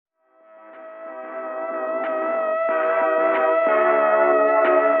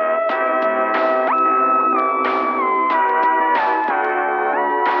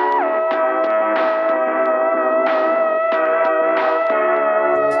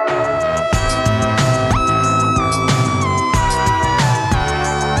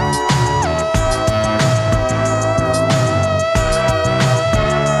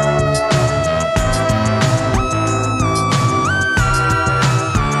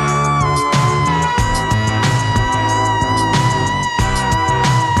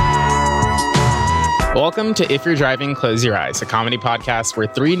Welcome to If You're Driving, Close Your Eyes, a comedy podcast where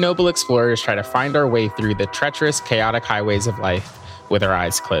three noble explorers try to find our way through the treacherous, chaotic highways of life with our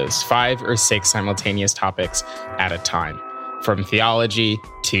eyes closed. 5 or 6 simultaneous topics at a time, from theology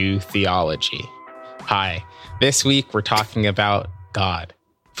to theology. Hi, this week we're talking about God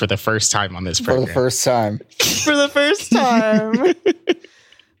for the first time on this program. For the first time. For the first time.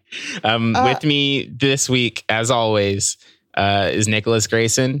 With me this week, as always, is Nicholas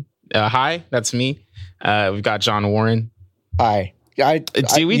Grayson. Hi, that's me. We've got John Warren. Hi.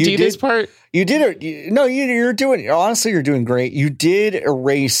 Do we do this part? You did it. No, you're doing, honestly, you're doing great. You did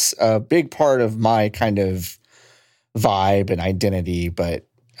erase a big part of my kind of vibe and identity, but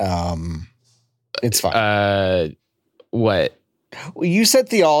it's fine. What? Well, you said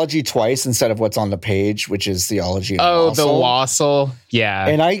theology twice instead of what's on the page, which is theology. And Oh, Wassel. the Wassel. Yeah.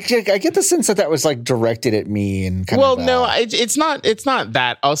 And I get the sense that was like directed at me and kind of. Well, no, it's not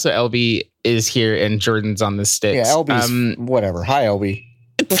that. Also, LB is here and Jordan's on the sticks. Yeah, LB's whatever. Hi, LB.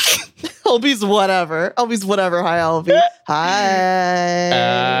 LB's whatever. LB's whatever. Hi, LB. Hi.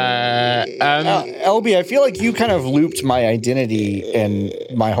 LB, I feel like you kind of looped my identity and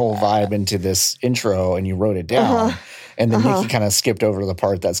my whole vibe into this intro and you wrote it down. And then Nikki kind of skipped over the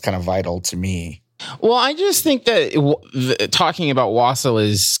part that's kind of vital to me. Well, I just think that talking about Wassel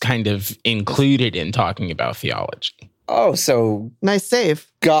is kind of included in talking about theology. Oh, so Nice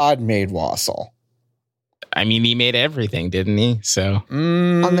save. God made Wassel. I mean, he made everything, didn't he? So,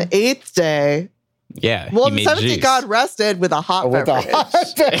 On the 8th day. yeah. Well, he on the made 7th day, juice. God rested with a hot beverage.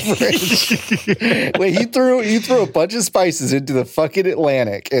 Wait, he threw a bunch of spices into the fucking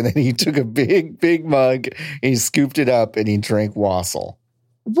Atlantic, and then he took a big mug, and he scooped it up, and he drank Wassel.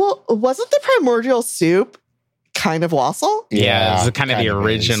 Well, wasn't the primordial soup kind of Wassel? Yeah, it's kind of the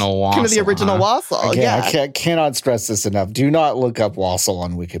original Wassel. Kind of the original Wassel, yeah. I cannot stress this enough. Do not look up Wassel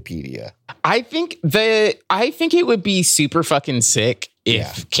on Wikipedia. I think it would be super fucking sick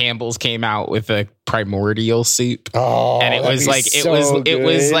if Campbell's came out with a primordial soup. Oh, and it was like it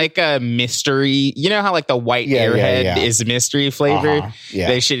was like a mystery. You know how like the white airhead is mystery flavor? Yeah.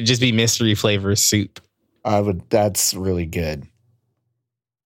 They should just be mystery flavor soup. That's really good.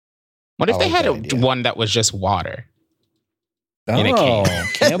 What if they had idea. one that was just water? Oh,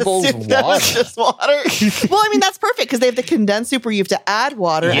 Campbell's Soup that was water. just water. Well, I mean, that's perfect because they have the condensed soup where you have to add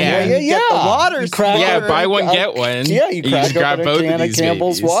water. Yeah. And then you get the water. Yeah, buy one, get one. Yeah, you just grab open both a can of of these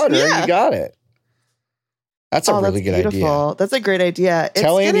Campbell's babies. water. Yeah. You got it. That's a really good beautiful. idea. That's a great idea. It's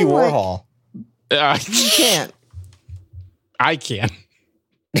Tell Andy getting, like, Warhol. you can't. I can.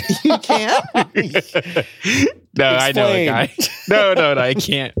 You can't? No, I know a Explain. guy. No, I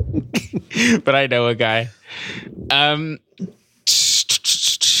can't. But I know a guy.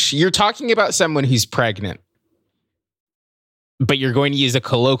 You're talking about someone who's pregnant, but you're going to use a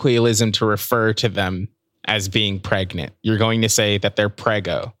colloquialism to refer to them as being pregnant. You're going to say that they're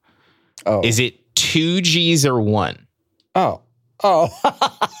prego. Oh. Is it 2 G's or 1? Oh.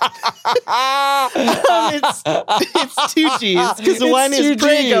 It's 2 G's because one is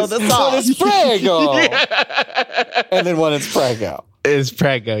Prego, the One sauce. is Prego. And then one is Prego. Is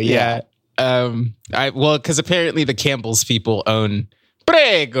prego, yeah. Because apparently the Campbell's people own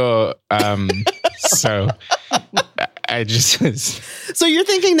prego. So I just was So you're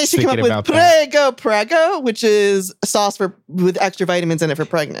thinking they should come up thinking with about Prego, which is a sauce with extra vitamins in it for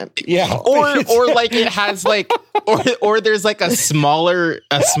pregnant. Yeah. or like it has like or there's like a smaller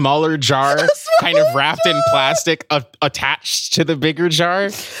jar kind of wrapped in plastic attached to the bigger jar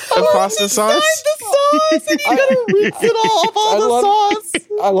of pasta sauce. The sauce, and you gotta rinse it off all the sauce.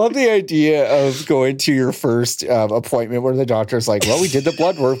 I love the idea of going to your first appointment where the doctor's like, well, we did the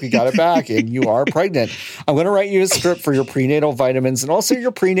blood work. We got it back and you are pregnant. I'm going to write you a script for your prenatal vitamins and also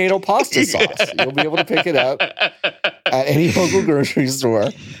your prenatal pasta sauce. You'll be able to pick it up at any local grocery store.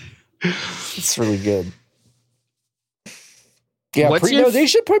 It's really good. Yeah, they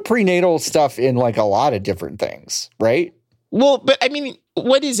should put prenatal stuff in like a lot of different things, right? Well, but I mean,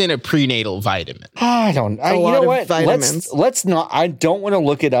 what is in a prenatal vitamin? I don't. You know what? Let's not. I don't want to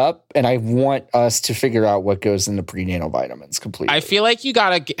look it up, and I want us to figure out what goes into prenatal vitamins completely. I feel like you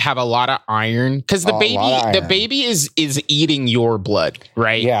gotta have a lot of iron because the baby is eating your blood,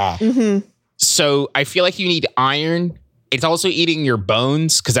 right? Yeah. Mm-hmm. So I feel like you need iron. It's also eating your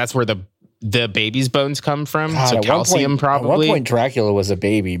bones because that's where the baby's bones come from. God, so calcium, probably. At one point, Dracula was a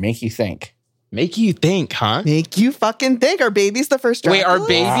baby. Make you think. Make you think, huh? Make you fucking think. Are babies the first Dracula? Wait, are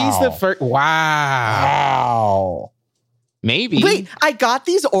babies the first? Wow. Maybe. Wait, I got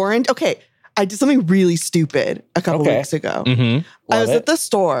these orange. Okay, I did something really stupid a couple weeks ago. Mm-hmm. I was at the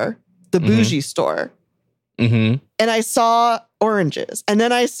store, the bougie store, Mm-hmm. and I saw oranges. And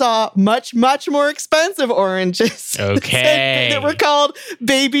then I saw much, much more expensive oranges Okay. that were called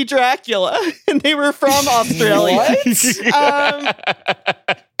Baby Dracula. And they were from Australia.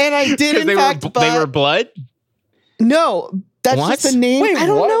 And I did, in fact, they were blood? No, that's What? just the name. Wait, I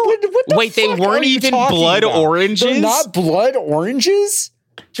don't know. What the Wait, they fuck weren't are you even talking blood about? oranges? They're not blood oranges?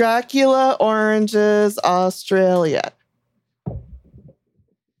 Dracula oranges, Australia.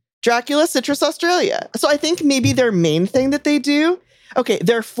 Dracula Citrus Australia. So I think maybe their main thing that they do, okay,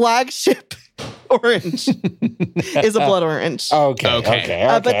 their flagship orange is a blood orange.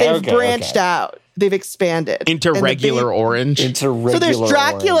 Okay. But they've branched out. They've expanded. Into And regular orange? Into regular so there's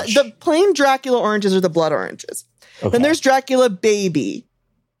Dracula, orange. the plain Dracula oranges are the blood oranges. Okay. Then there's Dracula Baby,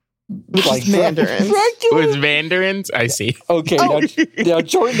 which Like is mandarins. Dracula. With mandarins? I see. Okay, now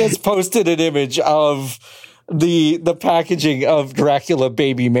Jordan has posted an image of the packaging of Dracula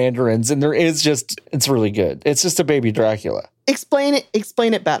baby mandarins, and it's really good. It's just a baby Dracula. Explain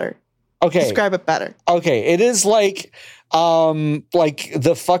it better. Okay. Describe it better. Okay, it is like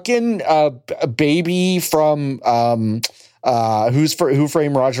the fucking baby from Who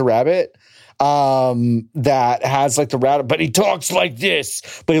Framed Roger Rabbit. That has like the rat, but he talks like this,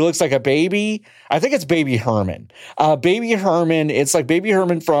 but he looks like a baby. I think it's Baby Herman. Baby Herman, it's like Baby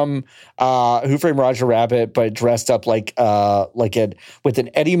Herman from Who Framed Roger Rabbit, but dressed up with an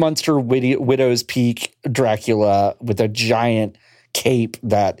Eddie Munster Widow's Peak Dracula with a giant cape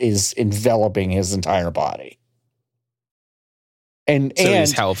that is enveloping his entire body. And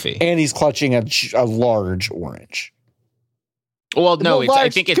he's healthy. And he's clutching a large orange. Well, no, Well, I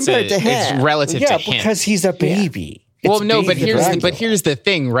think it's relative to him. Yeah, because he's a baby. Well, It's no, but baby here's Dracula. the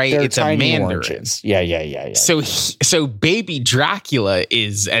thing, right? They're it's a tiny mandarin. oranges. Yeah. So baby Dracula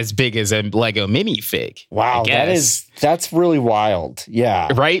is as big as a Lego minifig. Wow, that's really wild. Yeah.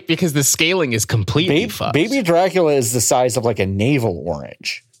 Right? Because the scaling is completely fucked. Baby Dracula is the size of like a navel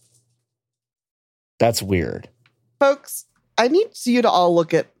orange. That's weird. Folks, I need you to all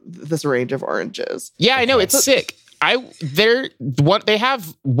look at this range of oranges. Yeah, I know, it's sick. They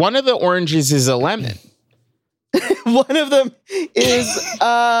have one of the oranges is a lemon. One of them is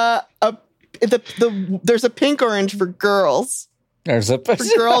there's a pink orange for girls. There's a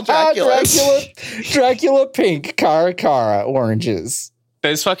girl Dracula. Dracula pink Cara oranges.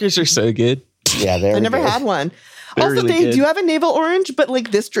 Those fuckers are so good. Yeah, I never had one. They're Also, really they good. do have a navel orange, but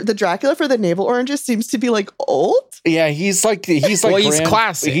like the Dracula for the navel oranges seems to be like old. Yeah, he's he's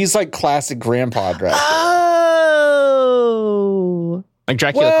classic. He's like classic grandpa Dracula. Oh. Like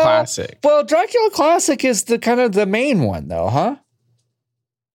Dracula Classic. Well, Dracula Classic is the kind of the main one though, huh?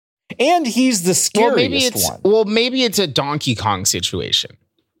 And he's the scariest one. Well, maybe it's a Donkey Kong situation.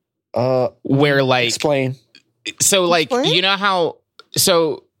 Where like explain. So like Explain? you know how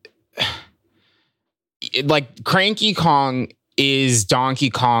like Cranky Kong is Donkey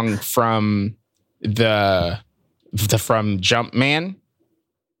Kong from from Jumpman.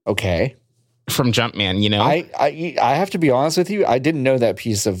 Okay. From Jumpman, you know? I have to be honest with you, I didn't know that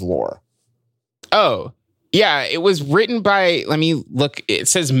piece of lore. Oh, yeah, it was written by, let me look, it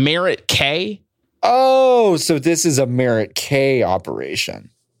says Merritt K. Oh, so this is a Merritt K operation.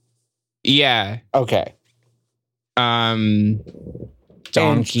 Yeah. Okay. Donkey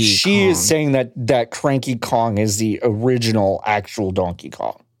and she Kong. is saying that Cranky Kong is the original actual Donkey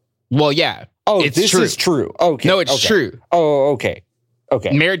Kong. Well, yeah. Oh, it's this true. is true. Okay. No, it's true. Oh, okay.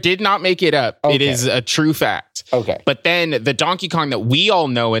 Okay. Merritt did not make it up. Okay. It is a true fact. Okay. But then the Donkey Kong that we all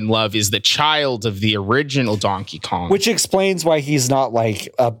know and love is the child of the original Donkey Kong. Which explains why he's not like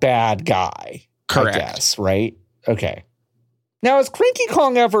a bad guy. Correct. I guess, right? Okay. Now, has Cranky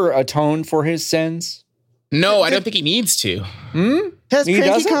Kong ever atoned for his sins? No, I don't think he needs to. Has He Cranky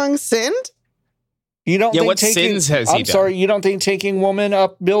doesn't? Kong sinned? You don't think what taking, sins has he I'm sorry, you don't think taking woman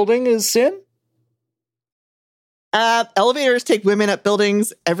up building is sin? Elevators take women up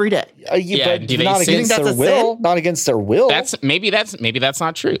buildings every day. Yeah, but do they not sin? against That's their a will. sin? Not against their will. Maybe that's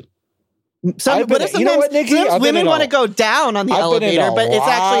not true. What if you know what, sometimes Nikki? I've been women in want a- to go down on the I've been in elevator, a but it's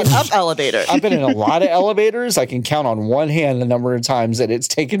actually an lot- up elevator? I've been in a lot of elevators. I can count on one hand the number of times that it's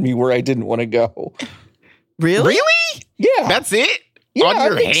taken me where I didn't want to go. Really? Really? Yeah. That's it? Yeah, On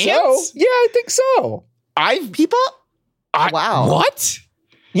your I think hands? So. Yeah, I think so. People? Wow. What?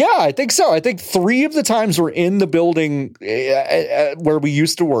 Yeah, I think so. I think 3 of the times we're in the building where we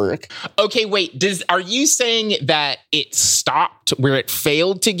used to work. Okay, wait. Are you saying that it stopped where it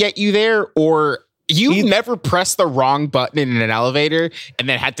failed to get you there, or you never pressed the wrong button in an elevator and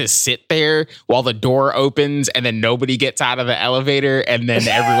then had to sit there while the door opens and then nobody gets out of the elevator and then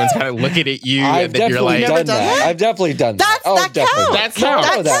everyone's kind of looking at you I've and then you're definitely like, done Never done that. that? I've definitely done That that. counts. Definitely. That No, I know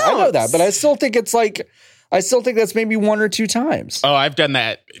counts. that. I know that. But I still think it's like I still think that's maybe 1 or 2 times. Oh, I've done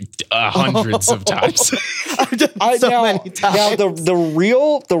that hundreds of times. I've done it many times. Now the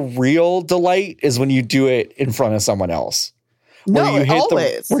real delight is when you do it in front of someone else. No,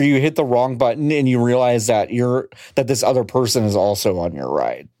 always. Where you hit the wrong button and you realize that this other person is also on your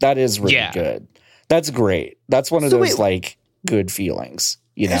ride. That is really good. That's great. That's one of those like good feelings.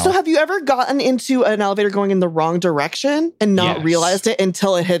 You know? So have you ever gotten into an elevator going in the wrong direction and not realized it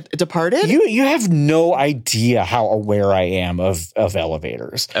until it had departed? You have no idea how aware I am of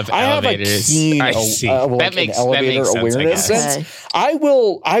elevators. I have a keen elevator awareness sense. I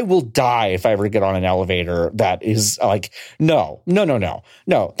will die if I ever get on an elevator that is like, no.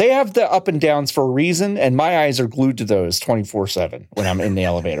 They have the up and downs for a reason, and my eyes are glued to those 24/7 when I'm in the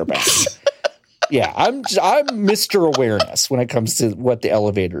elevator back. Yeah, I'm Mr. Awareness when it comes to what the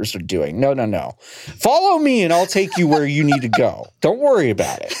elevators are doing. No. Follow me and I'll take you where you need to go. Don't worry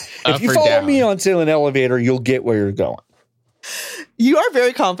about it. If you follow me onto an elevator, you'll get where you're going. You are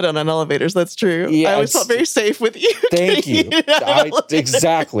very confident on elevators. That's true. Yeah, I always felt very safe with you. Thank you.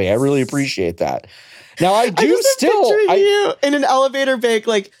 Exactly. I really appreciate that. Now I do you in an elevator bake,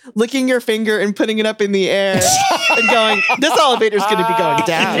 like licking your finger and putting it up in the air and going, "This elevator's going to be going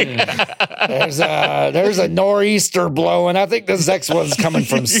down." There's a nor'easter blowing. I think this next one's coming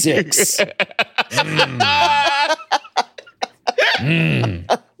from 6.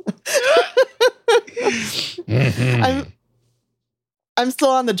 I'm still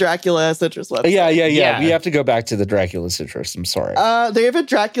on the Dracula Citrus website. Yeah. We have to go back to the Dracula Citrus. I'm sorry. They have a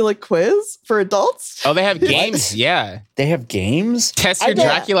Dracula quiz for adults. Oh, they have games. Yeah. They have games? Test your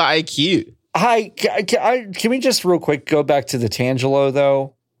Dracula IQ. Can we just real quick go back to the Tangelo,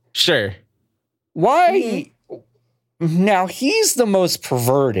 though? Sure. Why? Now, he's the most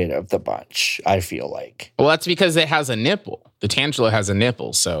perverted of the bunch, I feel like. Well, that's because it has a nipple. The Tangelo has a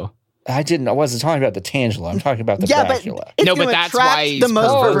nipple, so... I wasn't talking about the Tangelo. I'm talking about the Dracula. But that's why he's the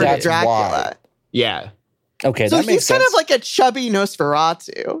most perverted Dracula. Why. Yeah. Okay, so that makes sense. He's kind of like a chubby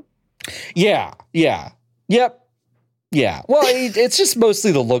Nosferatu. Yeah. Yep. Yeah. Well, it's just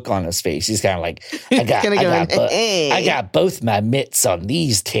mostly the look on his face. He's kind of like, I got both my mitts on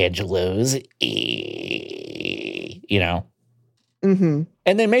these Tangelos. You know? Mm-hmm.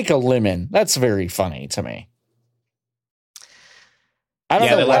 And they make a lemon. That's very funny to me. I don't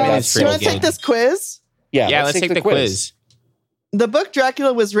know. Do you want to take this quiz? Yeah, let's take the quiz. The book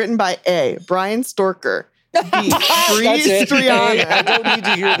Dracula was written by A. Brian Storker. B. Striana. I don't need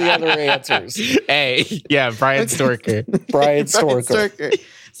to hear the other answers. A. Yeah, Brian Storker. Brian Storker.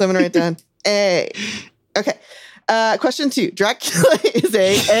 So I'm going to write down A. Okay. Question 2. Dracula is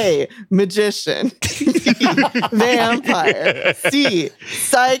A. Magician. B. Vampire. C.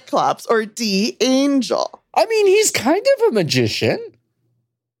 Cyclops. Or D. Angel. I mean, he's kind of a magician.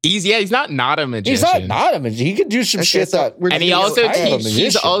 He's not a magician. He's not a magician. He could do some shit that. And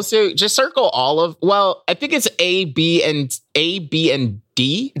he's also just circle all of. Well, I think it's A, B, and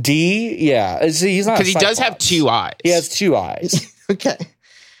D. D, yeah. He's not because he does have 2 eyes. He has 2 eyes. Okay.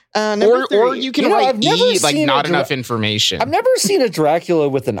 Or you can write E, like not enough information. I've never seen a Dracula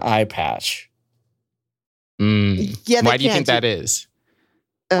with an eye patch. Yeah. Why do you think that is?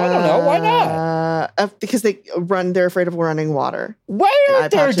 I don't know. Why not? Because they're afraid of running water. Why are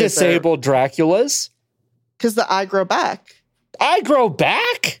there disabled Draculas? Because the eye grow back. Eye grow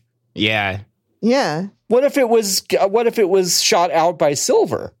back? Yeah. Yeah. What if it was shot out by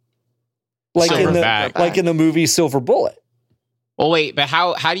silver? Like in the movie Silver Bullet. Well, wait, but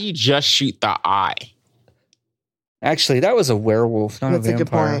how do you just shoot the eye? Actually, that was a werewolf, not a vampire. That's a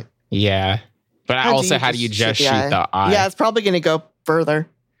good point. Yeah. But how do you just shoot the eye? Yeah, it's probably going to go further.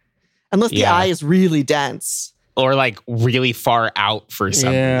 Unless the eye is really dense. Or like really far out for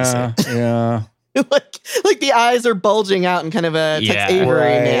some reason. Yeah. like the eyes are bulging out in kind of a Tex Avery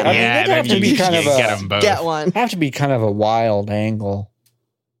manner. I mean, have to be kind of get one. Have to be kind of a wild angle.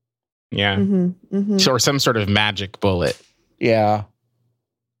 Yeah. Or some sort of magic bullet. Yeah.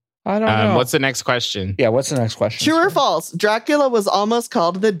 I don't know. What's the next question? Yeah, what's the next question? True or false? Dracula was almost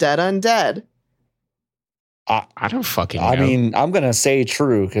called the Dead Undead. I don't fucking know. I mean, I'm going to say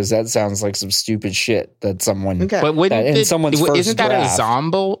true because that sounds like some stupid shit that someone... Okay. But isn't that a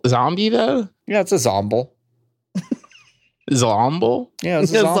zombie, though? Yeah, it's a zomble. Zomble? Yeah,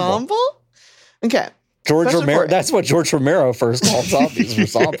 it's a zomble. Okay. George Romero. That's what George Romero first called zombies, were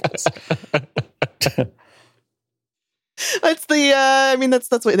zombies. That's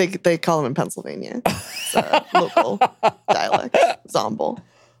that's what they call them in Pennsylvania. It's a local dialect. Zomble.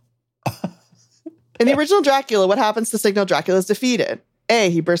 In the original Dracula, what happens to signal Dracula is defeated?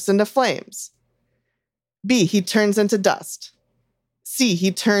 A, he bursts into flames. B, he turns into dust. C,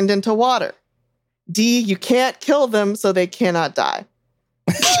 he turned into water. D, you can't kill them so they cannot die.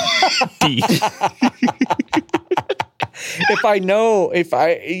 D. If I know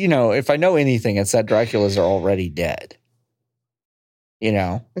anything, it's that Draculas are already dead.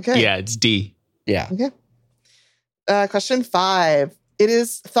 Okay. Yeah, it's D. Yeah. Okay. Question 5. It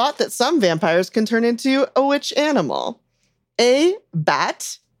is thought that some vampires can turn into a which animal? A,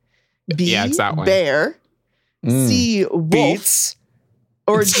 bat. B, Yeah, it's that one. bear. C, wolf. Beats.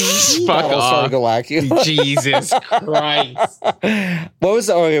 Or D, Fuck eagle. off. Galacula. Jesus Christ. What was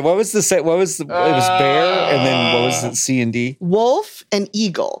the set? It was bear, and then what was it? C and D. Wolf and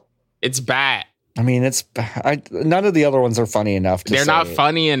eagle. It's bat. I mean, none of the other ones are funny enough. They're not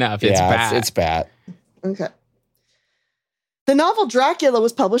funny enough. It's bat. It's bat. Okay. The novel Dracula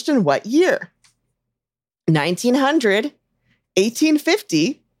was published in what year? 1900,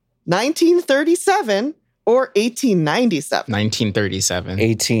 1850, 1937, or 1897? 1937.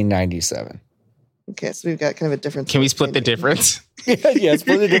 1897. Okay, so we've got kind of a difference. Can we split the difference? Yeah,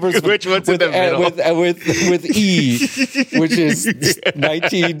 split the difference. Which one's in the middle? With E, which is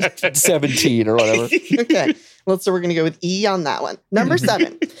 1917 or whatever. Okay, well, so we're going to go with E on that one. Number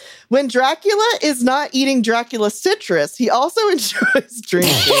 7. When Dracula is not eating Dracula citrus, he also enjoys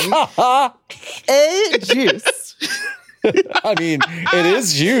drinking A, juice. I mean, it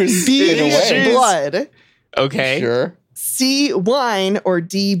is juice B, in a way. blood. Okay. Sure. C, wine, or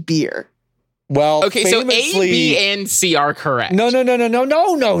D, beer. Well, Okay, so A, B, and C are correct. No,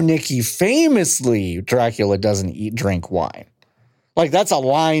 Nikki. Famously, Dracula doesn't drink wine. Like, that's a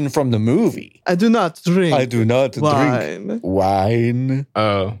line from the movie. I do not drink. I do not wine. drink wine.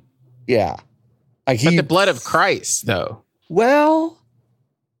 Oh. Yeah. Like But the blood of Christ, though. Well,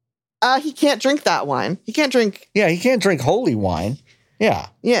 He can't drink that wine. He can't drink. yeah, he can't drink holy wine. Yeah.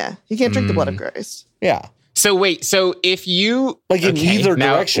 Yeah, he can't drink the blood of Christ. Yeah. So wait, so if you Like in either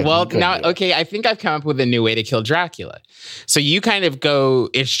direction. Well, you could now do it. okay, I think I've come up with a new way to kill Dracula. So you kind of go,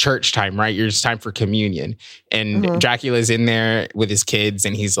 it's church time, right? It's time for communion. And Dracula's in there with his kids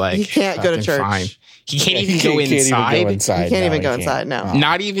and he's like, He can't go to "Fucking church. fine." He can't even He go can't even inside. go inside. He can't No, even he go can't. inside. No. Oh.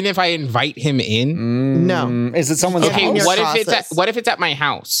 Not even if I invite him in. No. Is it someone's Okay, Okay, house? what if it's at my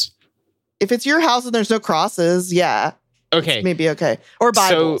house? If it's your house and there's no crosses, yeah, Okay. maybe okay. Or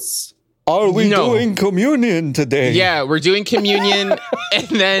Bibles. Are we No. doing communion today? Yeah, we're doing communion, and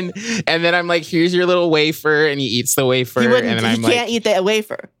then I'm like, "Here's your little wafer," and he eats the wafer, he and wouldn't. then I'm He like, can't eat that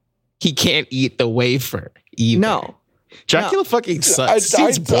wafer. "He can't eat the wafer either." No. Dracula fucking sucks.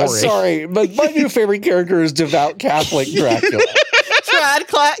 Seems I'm boring. sorry, but my new favorite character is devout Catholic Dracula. Trad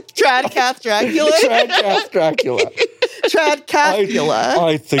Cath Dracula. Trad Dracula. Trad Cathula.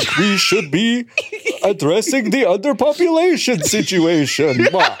 I think we should be addressing the underpopulation situation.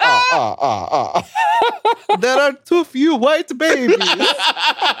 There are too few white babies.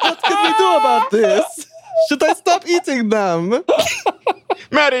 What can we do about this? Should I stop eating them?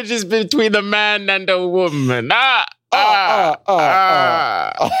 Marriage is between a man and a woman.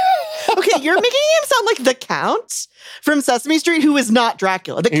 Okay, you're making him sound like the Count from Sesame Street, who is not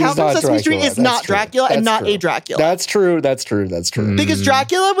Dracula. The He's Count from not Sesame Street Dracula. is not That's true. Dracula and That's not true. a Dracula. That's true. Because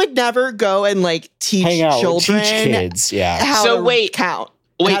Dracula would never go and like teach Hang out, children teach kids. Yeah. how So to wait. count.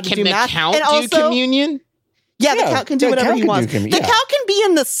 and how Wait, to can do the math. Count And do also- communion? Yeah, the Yeah, Count can do the whatever Count he can do wants. communion, The yeah. Count can be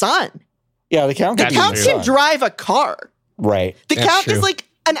in the sun. Yeah, the Count The can That's Count be true. can drive a car. right. The That's Count true. is like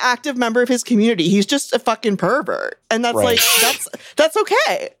an active member of his community. He's just a fucking pervert. And that's Right. like, that's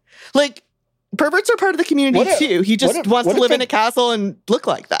okay. Like, perverts are part of the community What if- too. He just what if- wants what to if live in the- a castle and look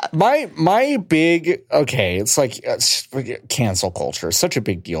like that. My big it's like cancel culture is such a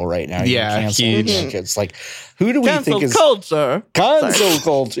big deal right now. You Yeah, cancel huge. It's like who do we think is culture. cancel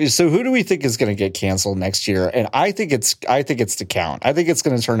culture? So who do we think is going to get canceled next year? And I think it's the Count. I think it's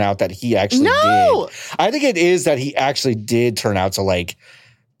going to turn out that he actually No. did. I think it is that he actually did turn out to like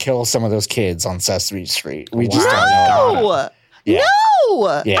kill some of those kids on Sesame Street. We just don't know. No. Yeah.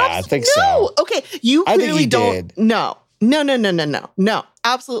 No. Yeah, I think so. No. Okay, you I think clearly he don't. did. No. No.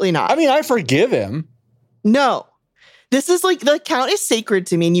 Absolutely not. I mean, I forgive him. No. This is like the Count is sacred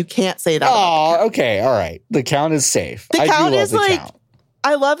to me, and you can't say that. about the Oh, Count. okay, all right. The Count is safe. The I do Count love is the like- Count.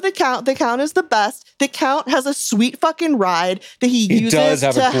 I love the Count. The Count is the best. The Count has a sweet fucking ride that he He uses does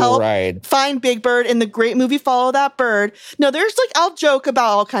have to a cool help ride. find Big Bird in the great movie Follow That Bird. No, there's like, I'll joke about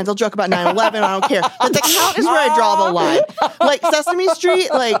all kinds. I'll joke about 9/11. I don't care. But the Count is where I draw the line. Like Sesame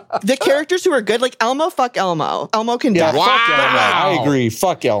Street, like the characters who are good, like Elmo, fuck Elmo. Elmo can Yeah, die. Wow. fuck Elmo. I agree.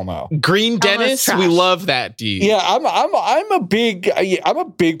 Fuck Elmo. Green Dennis, trash. we love that dude. Yeah, I'm a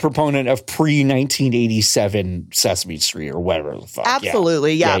big proponent of pre-1987 Sesame Street or whatever the fuck.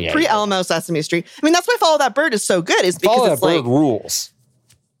 Absolutely. Yeah. Yeah. Pre Elmo Sesame Street. I mean, that's why Follow That Bird is so good, is because Follow it's That like, Bird rules.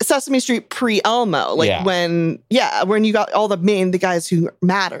 Sesame Street pre-Elmo, like when you got all the guys who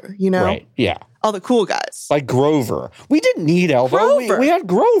matter, you know? Right, yeah. All the cool guys. Like Grover. We didn't need Elmo. We had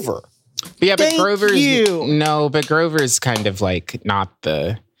Grover. Yeah, but Thank Grover's kind of like not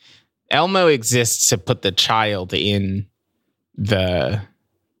the... Elmo exists to put the child in the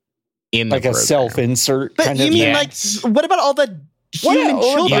like a self-insert but kind you of mean like what about all the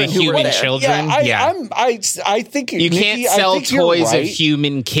human children? I think you can't sell toys of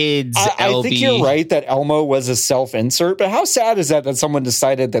human kids. I think you're right that Elmo was a self-insert, but how sad is that someone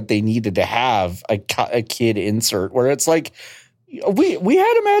decided that they needed to have a kid insert where it's like we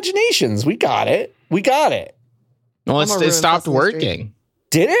had imaginations, we got it. Well, it stopped working.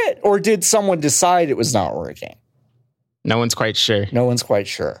 Did it, or did someone decide it was not working? No one's quite sure.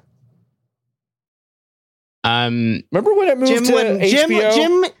 Remember when it moved to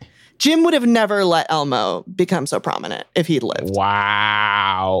HBO? Jim would have never let Elmo become so prominent if he'd lived.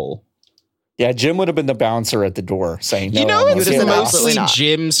 Wow. Yeah, Jim would have been the bouncer at the door saying, no, you know, it's mostly not.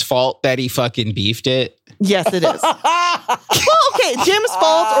 Jim's fault that he fucking beefed it. Yes, it is. Well, okay, Jim's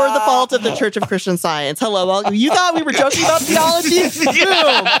fault or the fault of the Church of Christian Science. Hello, you thought we were joking about theology? Boom,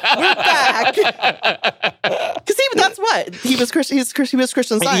 we're back. Because that's what he was. He was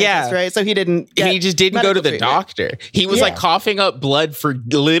Christian Science, right? So he didn't. He just didn't go to the doctor. He was like coughing up blood for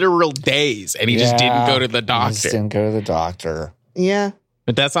literal days, and he just didn't go to the doctor. Just didn't go to the doctor. Yeah,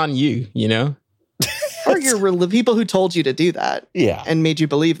 but that's on you, you know. Or your people who told you to do that, and made you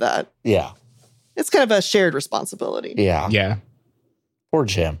believe that, It's kind of a shared responsibility. Yeah. Poor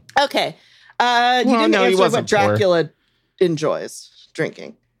Jim. Okay. You didn't answer what Dracula enjoys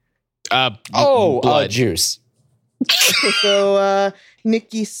drinking. Blood. Juice. Okay, so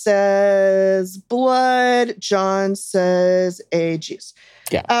Nikki says blood. John says a juice.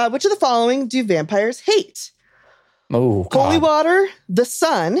 Yeah. Which of the following do vampires hate? Oh, God. Holy water, the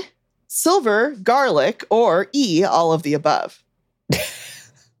sun, silver, garlic, or E, all of the above.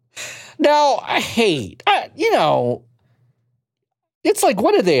 Now, I hate, it's like,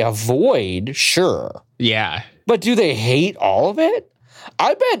 what do they avoid? Sure. Yeah. But do they hate all of it?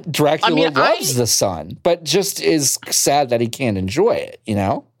 I bet Dracula loves the sun, but just is sad that he can't enjoy it, you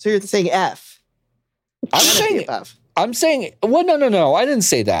know? So you're saying F. I'm saying, well, no. I didn't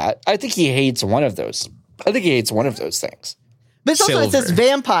say that. I think he hates one of those. I think he hates one of those things. But it's also, it says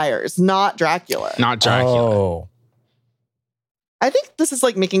vampires, not Dracula. Not Dracula. Oh. I think this is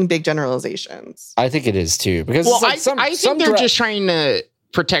like making big generalizations. I think it is too, because I think they're just trying to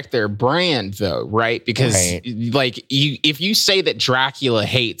protect their brand, though, right? Because if you say that Dracula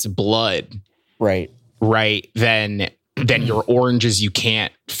hates blood, right, then your oranges, you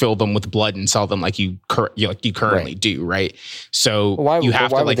can't fill them with blood and sell them like you currently do, right? So you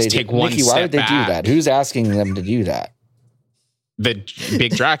have to take one step back. Why would they do that? Who's asking them to do that? The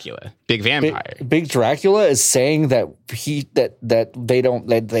big Dracula, big vampire. Big Dracula is saying that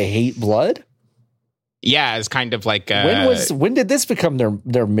they hate blood. Yeah, it's kind of like when did this become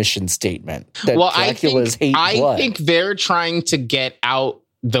their mission statement? That Draculas hate blood. I think they're trying to get out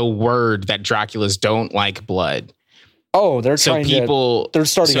the word that Draculas don't like blood. Oh, they're starting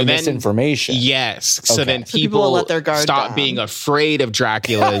misinformation. Yes, okay. So then people will let their guard stop down. being afraid of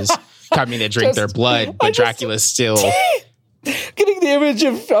Draculas coming to drink their blood, but Dracula's still. Getting the image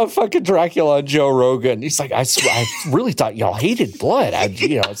of fucking Dracula on Joe Rogan. He's like, I really thought y'all hated blood.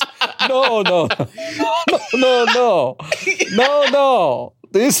 No.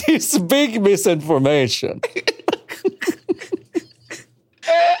 This is big misinformation.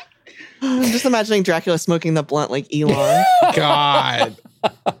 I'm just imagining Dracula smoking the blunt like Elon. God.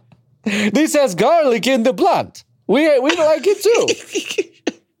 This has garlic in the blunt. We like it too.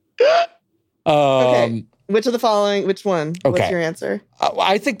 Okay. Which of the following? Which one? Okay. What's your answer?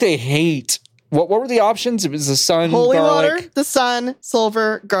 I think they hate. What were the options? It was the sun, holy garlic. water, the sun,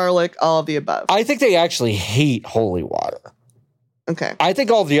 silver, garlic, all of the above. I think they actually hate holy water. Okay. I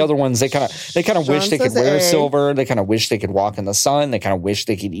think all the other ones they kind of wish they could wear silver. They kind of wish they could walk in the sun. They kind of wish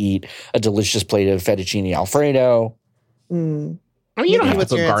they could eat a delicious plate of fettuccine Alfredo. Mm. I mean, you don't have to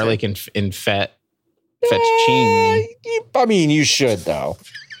put garlic in fettuccine. I mean, you should though.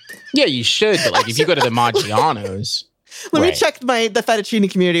 Yeah, you should. But like, if you go to the Maggiano's, let me check the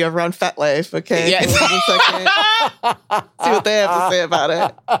fettuccine community over on FetLife. Okay, yeah. See what they have to say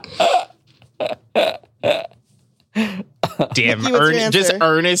about it. Damn, just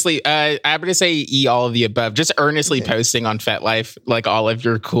earnestly. I'm gonna say E, all of the above. Just earnestly posting on FetLife like all of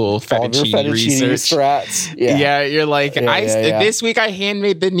your cool fettuccine research. Strats. Yeah, you're like, this week I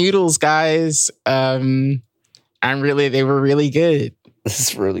handmade the noodles, guys. They were really good. This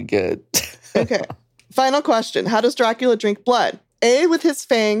is really good. Okay. Final question. How does Dracula drink blood? A, with his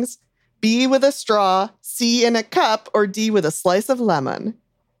fangs, B, with a straw, C, in a cup, or D, with a slice of lemon?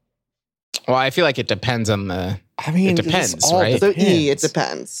 Well, I feel like it depends on the... I mean, it depends, this all right? So depends. E, it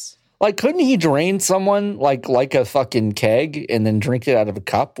depends. Like, couldn't he drain someone like a fucking keg and then drink it out of a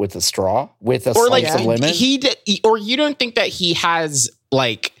cup with a straw with a Or slice like of lemon? or you don't think that he has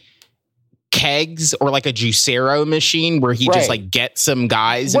like kegs or like a juicero machine where he just Right. like gets some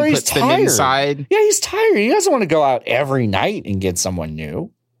guys Where and he's puts them tired. inside? Yeah, he's tired. He doesn't want to go out every night and get someone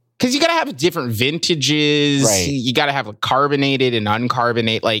new. Because you got to have different vintages. Right. You got to have a carbonated and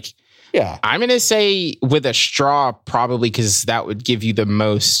uncarbonate. Like, Yeah. I'm going to say with a straw, probably because that would give you the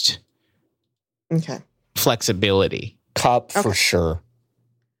most Okay. flexibility. Cup for Okay. sure.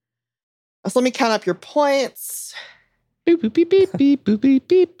 So let me count up your points. Boop, boop, beep, beep, beep, boop, beep,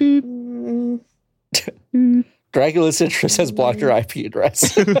 beep, boop. Dracula Citrus has blocked your IP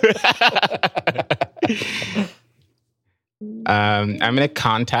address. I'm going to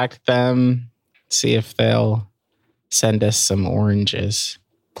contact them, see if they'll send us some oranges.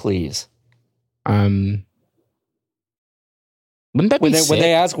 Please. Wouldn't that When be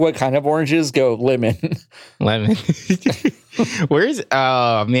they ask what kind of oranges, go lemon. lemon? Where's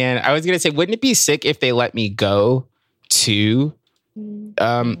oh man, I was gonna say, wouldn't it be sick if they let me go to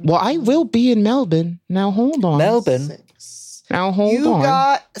well, I will be in Melbourne. Now hold on. Melbourne. 6. Now hold You on.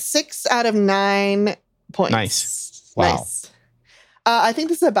 got 6 out of 9 points. Nice. Wow. Nice. I think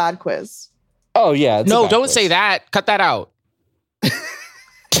this is a bad quiz. Oh yeah. it's a No, bad don't quiz. say that. Cut that out.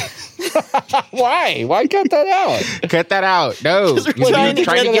 Why? Why cut that out? Cut that out. No. 'Cause we're You're trying to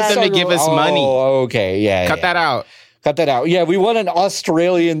trying to get get them to give us money. Oh, okay. Yeah. Cut that out. Cut that out. Yeah, we want an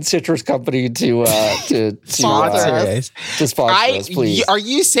Australian citrus company to Sponsor us. to sponsor us, please. Are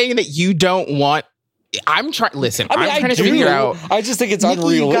you saying that you don't want I'm trying listen, I mean, I'm trying I to figure do. out I just think it's Nikki,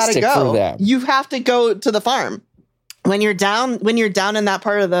 unrealistic you gotta go. for them. You have to go to the farm. When you're down in that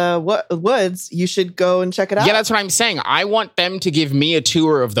part of the woods, you should go and check it out. Yeah, that's what I'm saying. I want them to give me a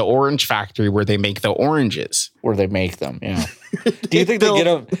tour of the orange factory where they make the oranges. Where they make them, yeah. Do you think they get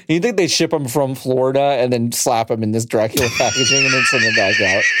them? Do you think they ship them from Florida and then slap them in this Dracula packaging and then send them back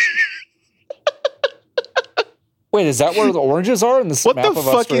out? Wait, is that where the oranges are in the What map the of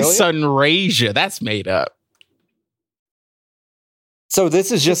fuck Australia? is Sunraysia? That's made up. So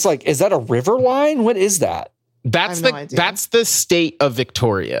this is just like, is that a river line? What is that? That's I have no idea. that's the state of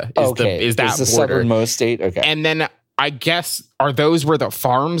Victoria. Is Okay, is that it's the border? southernmost state. Okay, And then I guess are those where the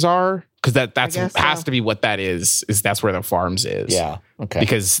farms are? Because that's guess has so. to be what that is. Is that's where the farms is? yeah, okay.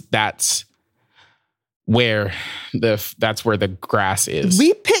 Because that's where the grass is.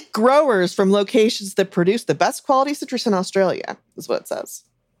 We pick growers from locations that produce the best quality citrus in Australia, is what it says.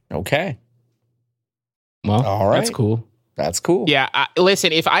 Okay, well, all right. that's cool. That's cool. Yeah,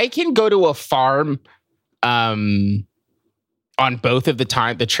 listen, if I can go to a farm on both of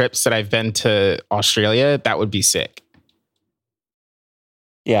the trips that I've been to Australia, that would be sick.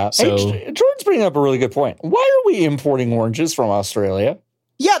 Yeah. So- Hey, Jordan's bringing up a really good point. Why are we importing oranges from Australia?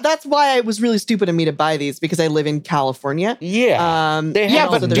 Yeah, that's why it was really stupid of me to buy these because I live in California. Yeah. They Yeah,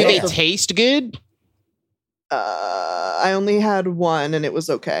 have but them do there's they there. taste good? I only had one and it was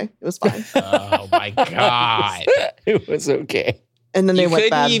okay. It was fine. Oh my god. It was okay. And then they You went couldn't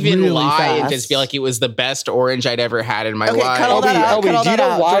bad even really lie fast. and just feel like it was the best orange I'd ever had in my Okay, life. cut all that out. LB, cut all do you that know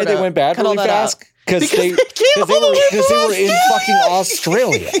out, why they Jordan. went bad Cut all really that fast? out. Because Because they came all the way were from in fucking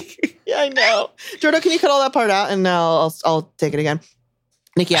Australia. Yeah, I know. Jordan, can you cut all that part out and I'll take it again.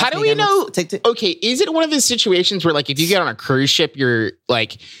 Nikki, How ask do me we again. know? Let's take Okay, is it one of those situations where, like, if you get on a cruise ship, you're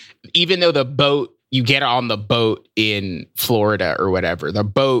like, even though you get on the boat in Florida or whatever, the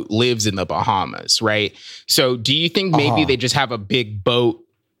boat lives in the Bahamas, right? So do you think maybe they just have a big boat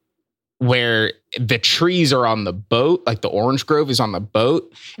where the trees are on the boat, like the orange grove is on the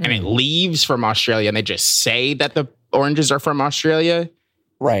boat, and it leaves from Australia, and they just say that the oranges are from Australia?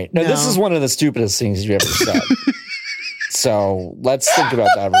 Right. No, this No. is one of the stupidest things you've ever said. So let's think about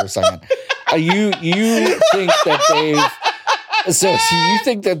that for a second. You think that you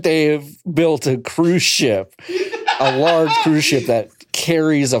think that they've built a cruise ship, a large cruise ship that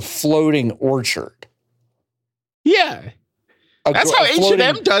carries a floating orchard. Yeah. That's how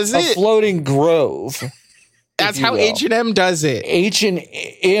H&M does A it. floating grove. That's you how will. H&M does it.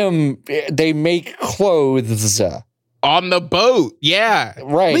 H&M, they make clothes. On the boat. Yeah.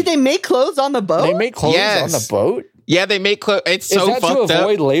 Right. Wait, they make clothes on the boat? They make clothes Yes. on the boat? Yeah, they make clothes. It's so Is that fucked to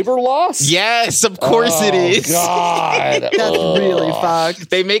avoid up. labor loss? Yes, of course it is. God. That's really fucked.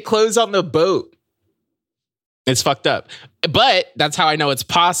 They make clothes on the boat. It's fucked up. But that's how I know it's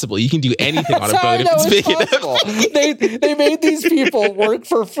possible. You can do anything on a boat if it's big enough. They made these people work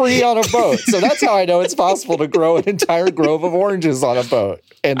for free on a boat. So that's how I know it's possible to grow an entire grove of oranges on a boat.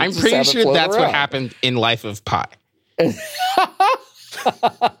 And I'm pretty sure that's what happened in Life of Pi.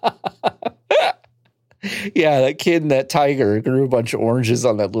 Yeah, that kid and that tiger grew a bunch of oranges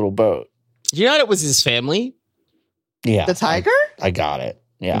on that little boat. You know, it was his family. Yeah. The tiger? I got it.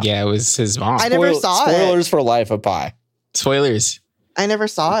 Yeah. Yeah, it was his mom. I never saw it. Spoilers for Life of Pi. Spoilers. I never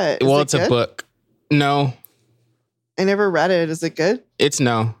saw it. Well, it's a book. No. I never read it. Is it good? It's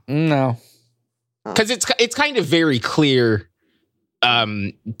no. No. Because it's kind of very clear,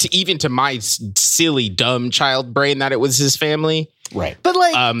 to my silly, dumb child brain, that it was his family. Right. But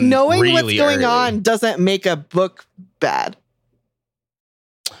like knowing really what's going early on doesn't make a book bad.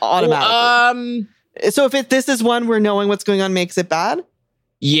 Automatically. So if this is one where knowing what's going on makes it bad?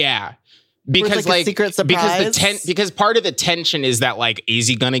 Yeah. Because like a secret surprise? because part of the tension is that, like, is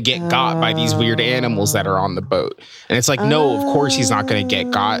he gonna get got by these weird animals that are on the boat? And it's like, no, of course he's not gonna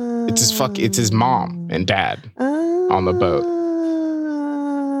get got. It's his mom and dad on the boat.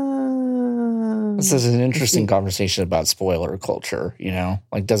 This is an interesting conversation about spoiler culture, you know?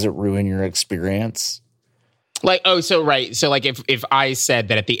 Like, does it ruin your experience? Like, so like if I said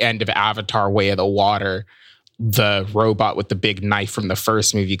that at the end of Avatar Way of the Water, the robot with the big knife from the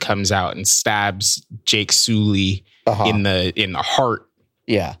first movie comes out and stabs Jake Sully in the heart.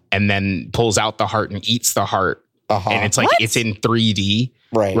 Yeah. And then pulls out the heart and eats the heart. And it's like, it's in 3D.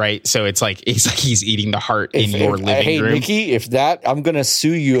 Right. So it's like he's eating the heart in your living room. Hey, Nikki, I'm going to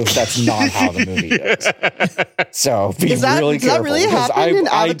sue you if that's not how the movie goes. So be really careful. Does that really happen in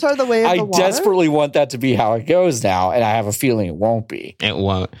Avatar The Way of the Water? I desperately want that to be how it goes now, and I have a feeling it won't be. It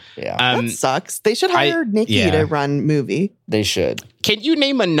won't. Yeah. That sucks. They should hire Nikki to run movie. They should. Can you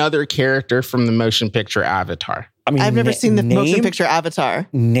name another character from the motion picture Avatar? I mean, I've never seen the motion picture Avatar.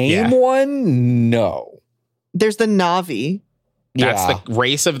 Name one? No. There's the Na'vi. That's the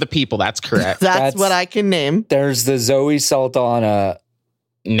race of the people. That's correct. That's what I can name. There's the Zoe Saldana.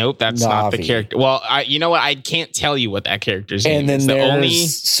 Nope, that's Na'vi. not the character. Well, you know what? I can't tell you what that character's name is. And then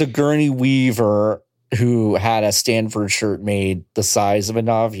there's Sigourney Weaver, who had a Stanford shirt made the size of a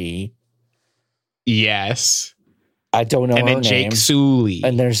Na'vi. Yes. I don't know her name. And then Jake Sully.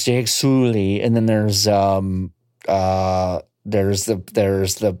 And there's Jake Sully. And then there's the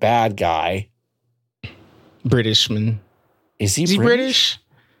bad guy. Britishman. Is he British?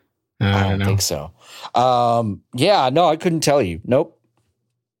 I don't know. Think so. Yeah, no, I couldn't tell you. Nope.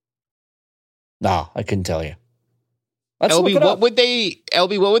 No, I couldn't tell you. LB, what would they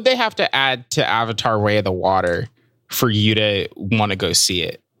have to add to Avatar Way of the Water for you to want to go see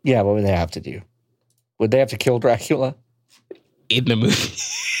it? Yeah, what would they have to do? Would they have to kill Dracula? In the movie?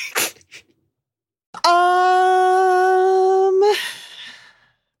 I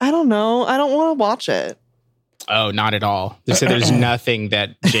don't know. I don't want to watch it. Oh, not at all. So there's nothing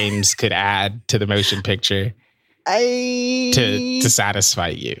that James could add to the motion picture to satisfy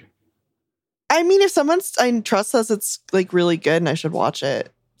you. I mean, if someone I trust says it's like really good and I should watch it,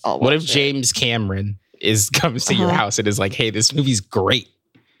 I'll watch it. What if James Cameron comes to your house and is like, "Hey, this movie's great."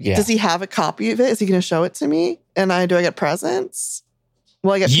 Yeah. Does he have a copy of it? Is he going to show it to me? And do I get presents?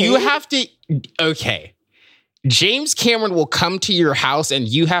 Will I get paid? You have to. Okay. James Cameron will come to your house and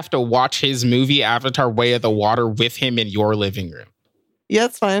you have to watch his movie Avatar Way of the Water with him in your living room. Yeah,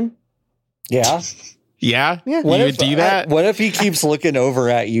 that's fine. Yeah. Yeah? You would do that? What if he keeps looking over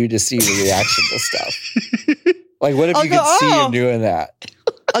at you to see your reaction to stuff? Like, what if you could see him doing that?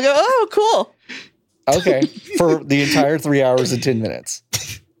 I'll go, oh, cool. Okay. For the entire 3 hours and 10 minutes.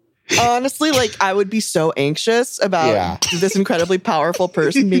 Honestly, like, I would be so anxious about this incredibly powerful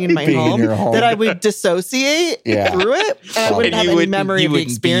person being in my home that I would dissociate through it, and I wouldn't have any memory of the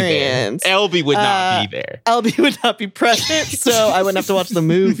experience. LB would not be there. LB would not be present, so I wouldn't have to watch the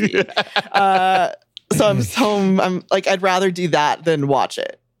movie. So I'm home. I'm like, I'd rather do that than watch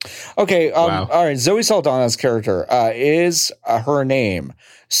it. Okay. All right. Zoe Saldana's character is her name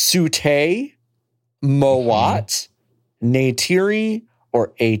Sute, Mowat, Neytiri,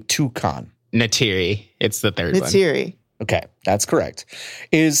 or Atukan? Neytiri. It's the third one. Neytiri. Okay, that's correct.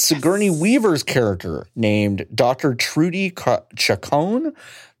 Is Sigourney Weaver's character named Dr. Trudy Chacon,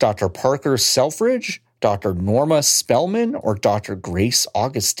 Dr. Parker Selfridge, Dr. Norma Spellman, or Dr. Grace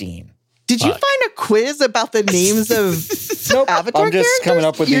Augustine? Did you find a quiz about the names of Avatar I'm just characters? coming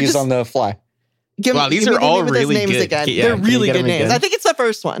up with these on the fly. These are all really good. Again. Yeah, they're really good names. I think it's the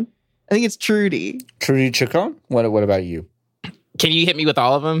first one. I think it's Trudy. Trudy Chacon? What about you? Can you hit me with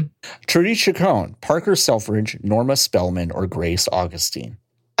all of them? Trudy Chacon, Parker Selfridge, Norma Spellman, or Grace Augustine?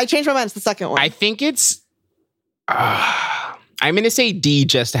 I changed my mind. It's the second one. I think it's I'm going to say D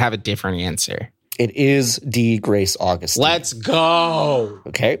just to have a different answer. It is D. Grace Augustine. Let's go.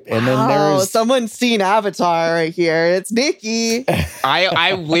 Okay. And then there's someone's seen Avatar right here. It's Nikki.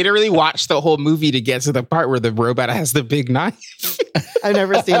 I literally watched the whole movie to get to the part where the robot has the big knife. I've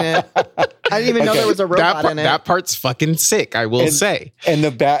never seen it. I didn't even know there was a robot in it. That part's fucking sick, I will say. And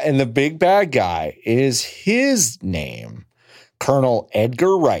the big bad guy is his name, Colonel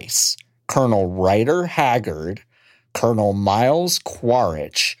Edgar Rice, Colonel Ryder Haggard, Colonel Miles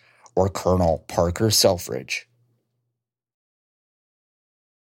Quaritch, or Colonel Parker Selfridge.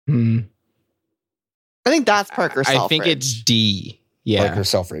 I think that's Parker Selfridge. I think it's D. Yeah. Parker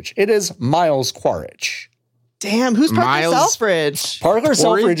Selfridge. It is Miles Quaritch. Damn, who's Parker Selfridge? Parker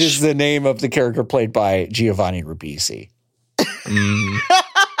Selfridge is the name of the character played by Giovanni Ribisi.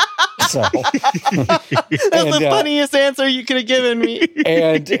 So that's the funniest answer you could have given me.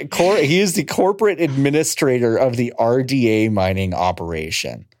 And he is the corporate administrator of the RDA mining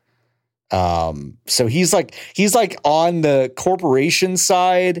operation. So he's like on the corporation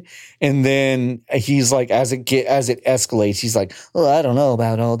side, and then he's like as it escalates, he's like, oh, I don't know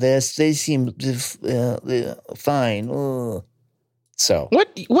about all this. They seem fine. So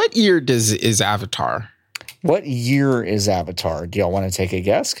what year is Avatar? What year is Avatar? Do y'all want to take a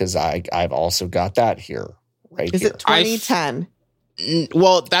guess? Because I've also got that here. Is it 2010?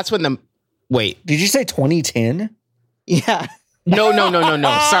 Well, that's when wait. Did you say 2010? Yeah. No.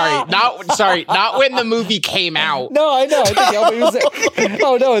 Sorry. Not when the movie came out. No, I know. I think Albie was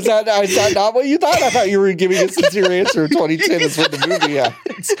oh, no. Is that not what you thought? I thought you were giving a sincere answer. 2010 is when the movie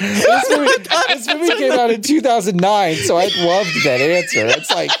happens. This movie came out in 2009, so I loved that answer.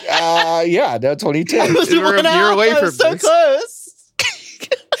 It's like, yeah, no, 2010. You're a year away from so this. Close.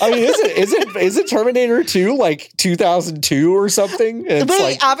 I mean, is it Terminator 2 like 2002 or something? It's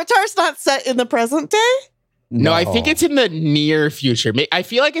Wait, Avatar's not set in the present day? No, I think it's in the near future. I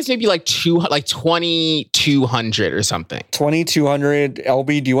feel like it's maybe like 2200 or something. 2200.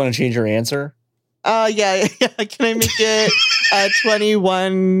 LB, do you want to change your answer? Yeah. Can I make it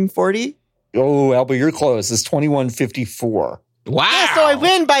 2140? Oh, LB, you're close. It's 2154. Wow. Yeah, so I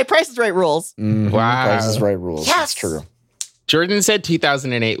win by Price is Right rules. Mm-hmm. Wow. Price is Right rules. Yes. That's true. Jordan said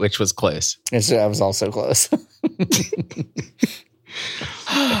 2008, which was close. I was also close.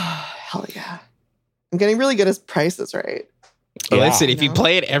 Hell yeah. I'm getting really good at Price is Right. Yeah. Listen, if you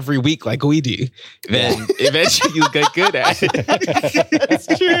play it every week like we do, then eventually you'll get good at it. It's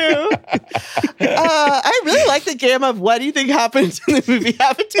true. I really like the game of what do you think happens in the movie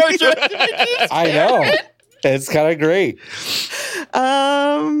Avatar? I know. It's kind of great.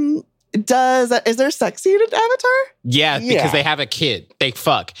 Is there sex scene in Avatar? Yeah, because they have a kid. They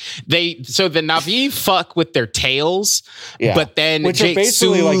fuck. So the Na'vi fuck with their tails, but then which Jake are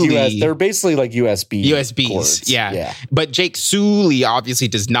basically Sully, they're basically like USBs. cords. Yeah. But Jake Sully obviously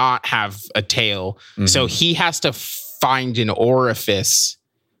does not have a tail, so he has to find an orifice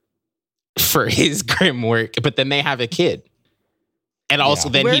for his grim work. But then they have a kid. And also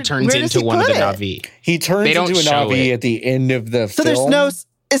then he turns into one of the Na'vi. He turns into a Na'vi at the end of the film. So there's no...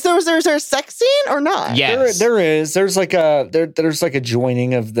 Is there a sex scene or not? Yes. There is. There's like a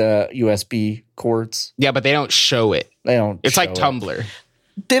joining of the USB cords. Yeah, but they don't show it. It's like Tumblr.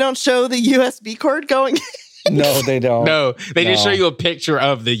 They don't show the USB cord going. No, they don't. No, they just show you a picture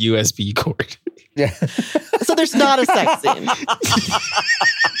of the USB cord. Yeah. So there's not a sex scene.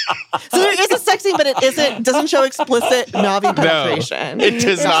 So there is a sex scene, but it doesn't show explicit Na'vi penetration. No, it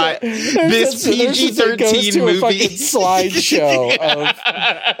does not. This PG-13 movie. A fucking slideshow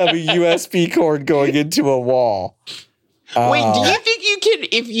of a USB cord going into a wall. Wait, do you think you can,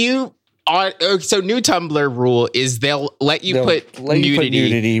 if you... so new Tumblr rule is they'll let you put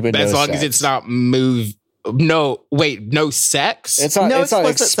nudity, but as long as it's not no sex. It's not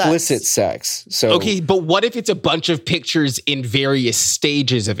explicit sex. So Okay, but what if it's a bunch of pictures in various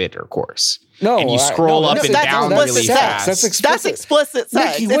stages of intercourse? No, and you scroll up and down really fast. That's explicit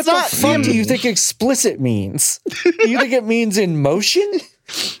sex. Nikki, what the fuck do you think explicit means? You think it means in motion?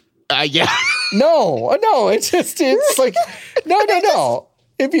 Yeah. No. It's like no.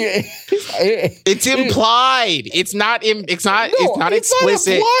 It's implied. It's not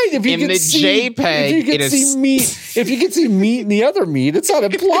explicit. If you in can the see, JPEG, if you can see meat, if you can see meat in the other meat, it's not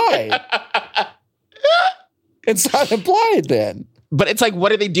implied. It's not implied then. But it's like,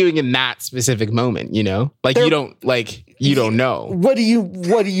 what are they doing in that specific moment? You know, like you don't know. What do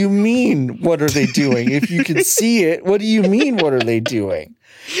you mean? What are they doing? If you can see it, what do you mean? What are they doing?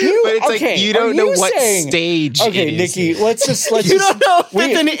 But it's like you don't know what stage. Okay, it Nikki, is. let's You don't know if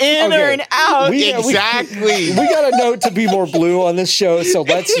it's an in or an out. Exactly. We got a note to be more blue on this show, so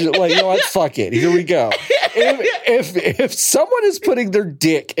let's fuck it. Here we go. If someone is putting their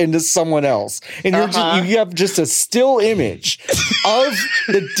dick into someone else, and you have just a still image of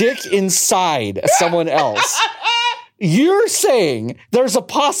the dick inside someone else. You're saying there's a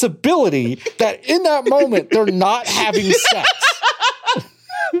possibility that in that moment they're not having sex.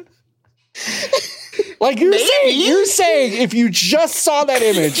 Like you're saying if you just saw that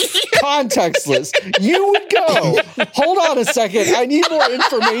image contextless, you would go, hold on a second, I need more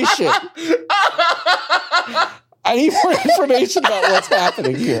information. I need more information about what's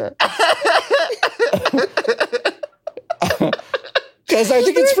happening here. Because I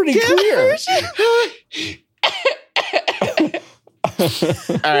think it's pretty clear.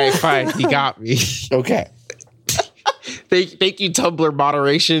 All right, fine. You got me. Okay. Thank you, Tumblr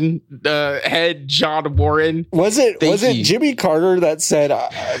moderation head John Warren. Was it Jimmy Carter that said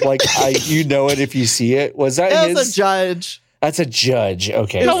you know it if you see it? Was that his? That's a judge. That's a judge.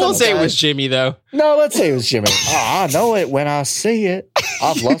 Okay. I won't say it was Jimmy though. No, let's say it was Jimmy. I know it when I see it.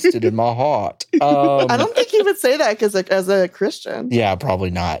 I've lusted in my heart. I don't think he would say that as a Christian. Yeah,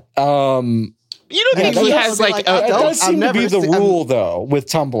 probably not. You don't think he has that does seem to be the rule though with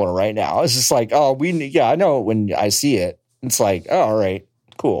Tumblr right now. It's just like, I know it when I see it. It's like, oh, all right,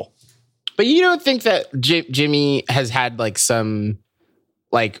 cool. But you don't think that Jimmy has had like some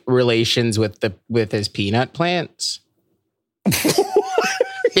like relations with his peanut plants?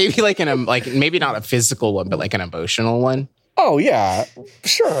 Maybe maybe not a physical one, but like an emotional one. Oh yeah,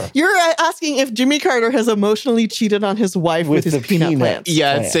 sure. You're asking if Jimmy Carter has emotionally cheated on his wife with his peanut plants.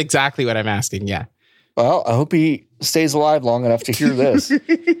 Yeah, that's exactly what I'm asking. Yeah. Well, I hope he stays alive long enough to hear this.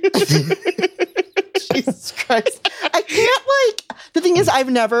 Jesus Christ. I can't the thing is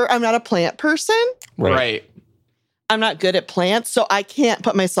I'm not a plant person. Right. I'm not good at plants, so I can't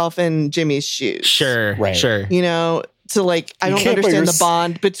put myself in Jimmy's shoes. Sure. Right. Sure. You know, I don't understand the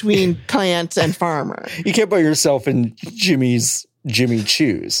bond between plant and farmer. You can't put yourself in Jimmy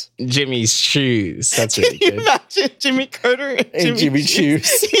Choos. Jimmy's shoes. That's really good. Can you imagine Jimmy Carter and Jimmy Choos?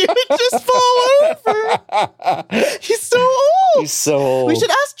 He would just fall over. He's so old. He's so old. We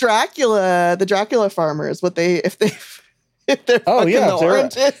should ask the Dracula farmers, if they're fucking the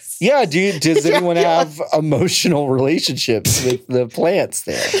oranges. Yeah, does anyone have emotional relationships with the plants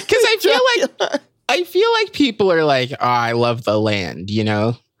there? Because I feel like people are like, oh, I love the land, you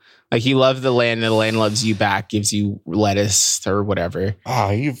know? Like you love the land and the land loves you back, gives you lettuce or whatever. Oh,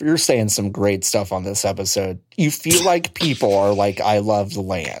 you're saying some great stuff on this episode. You feel like people are like, I love the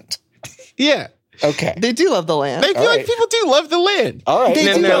land. Yeah. Okay. They do love the land. I feel like people do love the land. All right.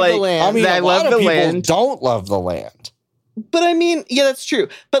 They do love the land. I mean, a lot of people don't love the land. But I mean, yeah, that's true.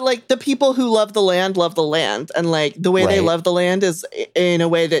 But like the people who love the land. And like the way they love the land is in a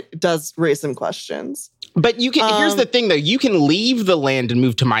way that does raise some questions. But you can, here's the thing though, you can leave the land and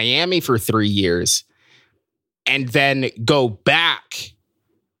move to Miami for 3 years and then go back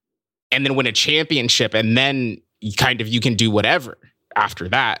and then win a championship. And then you can do whatever after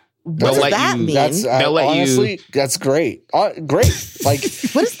that. What does that mean? That's great. Great. Like,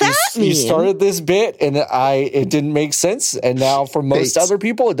 what does that mean? You started this bit and it didn't make sense. And now for most other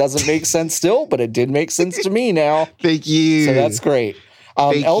people, it doesn't make sense still, but it did make sense to me now. Thank you. So that's great.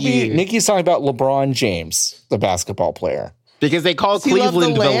 LB, Nikki's talking about LeBron James, the basketball player. Because they call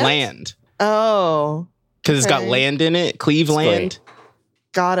Cleveland the land. Oh. Because it's got land in it. Cleveland.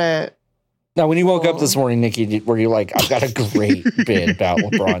 Got it. Now, when you woke up this morning, Nikki, were you like, I've got a great bit about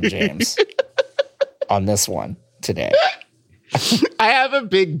LeBron James on this one today? I have a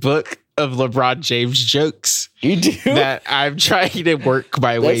big book of LeBron James jokes. You do? That I'm trying to work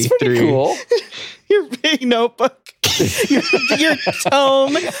my way through. That's pretty cool. Your big notebook. your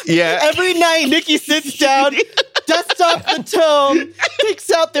tome. Yeah. Every night, Nikki sits down, dusts off the tome,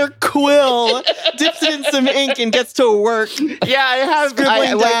 takes out their quill, dips it in some ink, and gets to work. Yeah, I have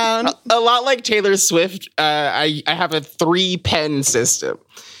scribbling down. A lot like Taylor Swift. I have a 3-pen system.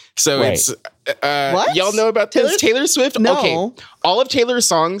 So it's what? Y'all know about this? Taylor Swift? No. Okay. All of Taylor's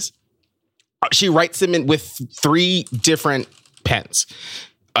songs, she writes them in with 3 different pens.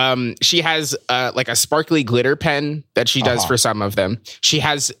 She has like a sparkly glitter pen that she does for some of them. She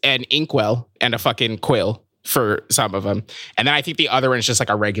has an inkwell and a fucking quill for some of them. And then I think the other one is just like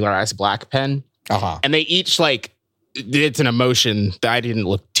a regular ass black pen. And they each it's an emotion that I didn't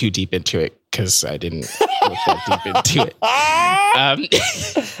look too deep into it because I didn't look that deep into it.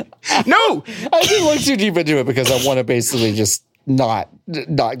 No, I didn't look too deep into it because I want to basically just not go.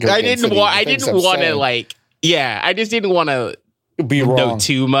 I didn't want to I just didn't want to. be wrong. know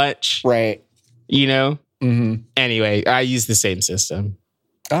too much. Right. You know? Mm-hmm. Anyway, I use the same system.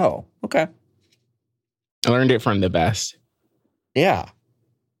 Oh, okay. I learned it from the best. Yeah.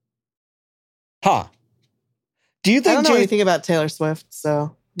 Huh. Do you I think don't know anything about Taylor Swift,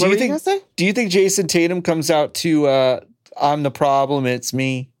 so what were you going to say? Do you think Jason Tatum comes out to I'm the problem, it's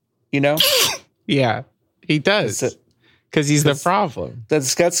me? You know? Yeah, he does. Because he's the problem.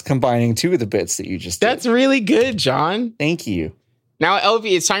 That's combining two of the bits that you just did. That's really good, John. Thank you. Now, LV,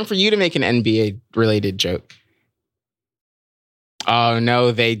 it's time for you to make an NBA-related joke. Oh,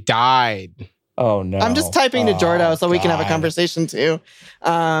 no, they died. Oh, no. I'm just typing to Jordo so we can have a conversation, too,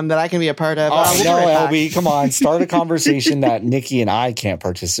 that I can be a part of. We'll no, LB, come on. Start a conversation that Nikki and I can't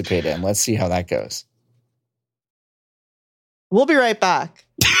participate in. Let's see how that goes. We'll be right back.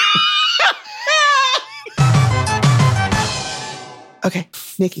 Okay,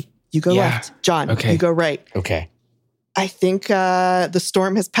 Nikki, you go left. John, you go right. Okay. I think the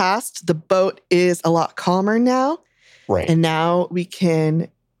storm has passed. The boat is a lot calmer now. Right. And now we can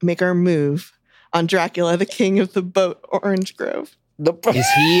make our move on Dracula, the king of the boat, Orange Grove. Is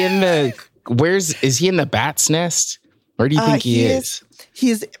he in the bat's nest? Where do you think he is?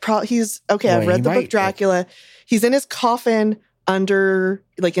 He's okay. I've read the book Dracula. He's in his coffin under,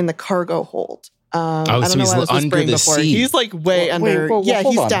 like, in the cargo hold. I don't know why I was whispering before. Sea. He's like way under.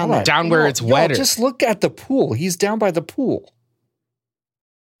 He's down there. Down where it's wetter. Just look at the pool. He's down by the pool.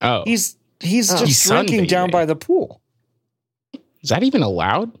 Oh. He's just drinking down by the pool. Is that even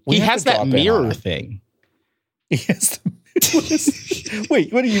allowed? He has that mirror thing. He has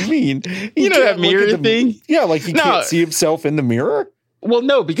Wait, what do you mean? You know that mirror thing? Yeah, like he can't see himself in the mirror? Well,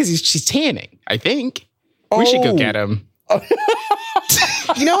 no, because she's tanning, I think. We should go get him.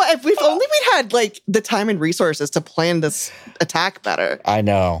 You know, if we'd had like the time and resources to plan this attack better. I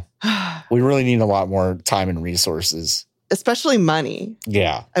know. We really need a lot more time and resources. Especially money.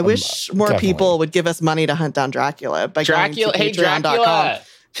 Yeah. I wish more people would give us money to hunt down Dracula by going to patreon.com.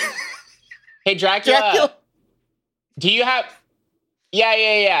 Hey, Dracula. Do you have...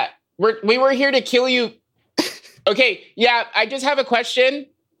 Yeah. We were here to kill you. Okay, yeah, I just have a question.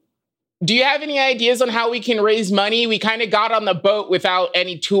 Do you have any ideas on how we can raise money? We kind of got on the boat without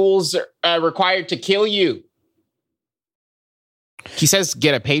any tools required to kill you. He says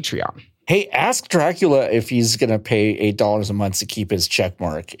get a Patreon. Hey, ask Dracula if he's going to pay $8 a month to keep his check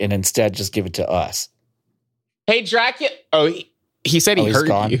mark and instead just give it to us. Hey, Dracula. Oh, he said he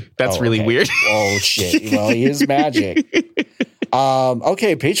heard you. That's really weird. Oh, shit. Well, he is magic.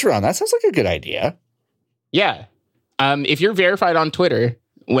 Okay, Patreon. That sounds like a good idea. Yeah. If you're verified on Twitter,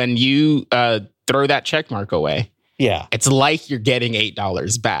 when you throw that check mark away, it's like you're getting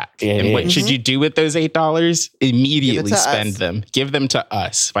 $8 back. And what should you do with those $8? Immediately spend them. Give them to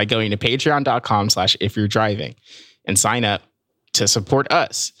us by going to patreon.com/if you're driving and sign up to support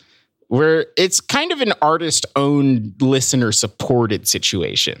us. It's kind of an artist-owned, listener-supported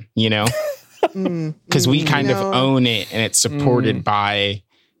situation, you know? Because we kind of own it and it's supported by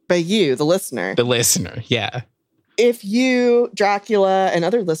you, the listener. The listener, yeah. If you, Dracula, and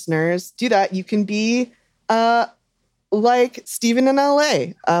other listeners do that, you can be like Steven in LA,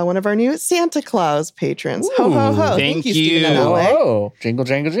 one of our new Santa Claus patrons. Ooh, ho, ho, ho. Thank you, Steven in LA. Oh, jingle,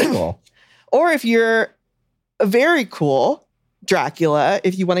 jangle, jingle. Or if you're a very cool Dracula,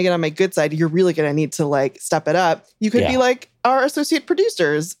 if you want to get on my good side, you're really going to need to like step it up. You could be like our associate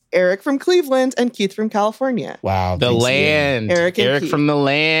producers, Eric from Cleveland and Keith from California. Wow. The land. Eric from the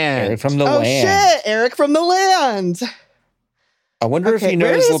land. Eric from the land. Oh, shit. Eric from the land. I wonder if he knows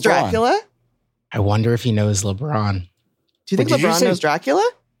where is LeBron. Dracula? I wonder if he knows LeBron. Do you think LeBron knows Dracula?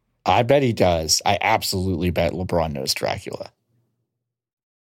 I bet he does. I absolutely bet LeBron knows Dracula.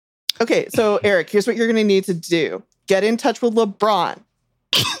 Okay, so Eric, here's what you're going to need to do. Get in touch with LeBron.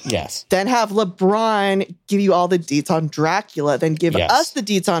 Yes. Then have LeBron give you all the deets on Dracula. Then give us the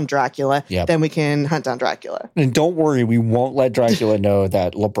deets on Dracula. Yep. Then we can hunt down Dracula. And don't worry, we won't let Dracula know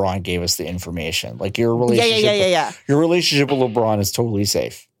that LeBron gave us the information. Like your relationship, your relationship with LeBron is totally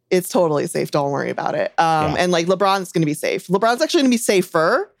safe. It's totally safe. Don't worry about it. And like LeBron's going to be safe. LeBron's actually going to be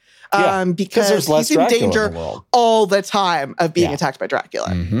safer because there's less he's in Dracula danger in the world. all the time of being attacked by Dracula.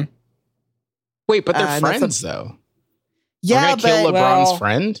 Mm-hmm. Wait, but they're friends though. Yeah, but kill LeBron's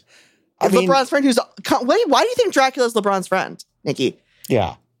friend. LeBron's friend who's wait. Why do you think Dracula's LeBron's friend, Nikki?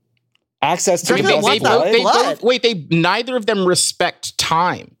 Yeah, access to they neither of them respect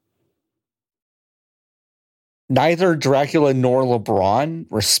time. neither Dracula nor LeBron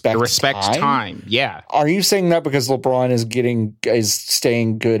respect time. Yeah. Are you saying that because LeBron is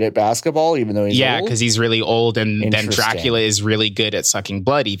staying good at basketball even though he's old? Because he's really old, and then Dracula is really good at sucking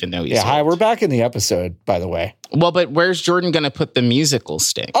blood even though he's old. Hi, we're back in the episode, by the way. Well, but where's Jordan going to put the musical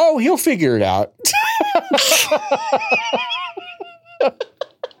stick? Oh, he'll figure it out.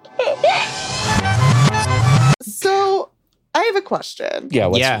 So I have a question. Yeah,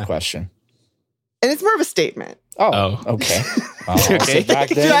 what's your question? And it's more of a statement. Oh. Okay. I'll sit back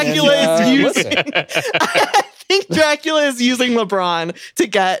then Dracula is using. listen. I think Dracula is using LeBron to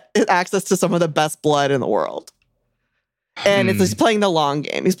get access to some of the best blood in the world, and he's playing the long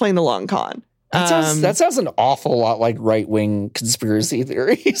game. He's playing the long con. That sounds an awful lot like right-wing conspiracy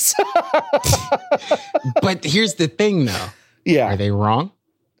theories. But here's the thing, though. Yeah, are they wrong?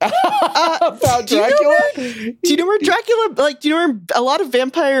 About Dracula? Do you know where Dracula, do you know where a lot of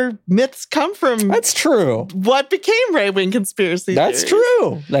vampire myths come from? That's true. What became right-wing conspiracy That's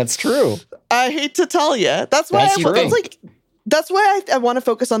theories? That's true. I hate to tell you. That's why that's why I want to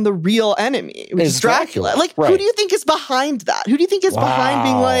focus on the real enemy, which is Dracula. Who do you think is behind that? Who do you think is behind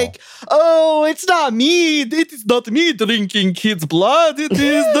being like, oh, it's not me. It is not me drinking kids' blood. It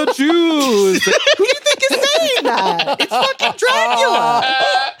is the Jews. Who do you think is saying that? It's fucking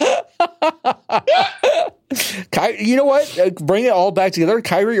Dracula. You know what? Bring it all back together.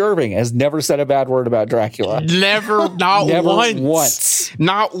 Kyrie Irving has never said a bad word about Dracula. Never, not never once.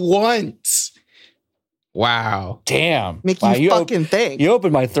 Not once. Wow. Damn. Make you fucking think. You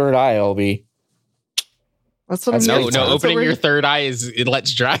opened my third eye, LB. That's what I'm saying. No, opening your third eye it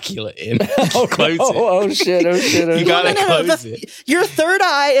lets Dracula in. Close it. Oh, shit. You gotta close it. Your third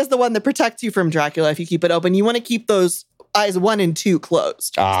eye is the one that protects you from Dracula if you keep it open. You want to keep those eyes 1 and 2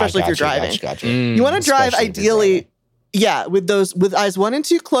 closed, especially if you're driving. Gotcha. You want to drive ideally, with eyes 1 and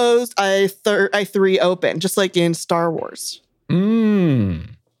 2 closed, eye 3 open, just like in Star Wars.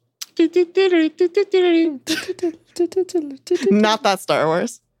 Not that Star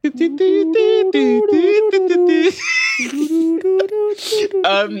Wars. I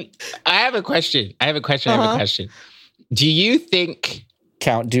have a question. Do you think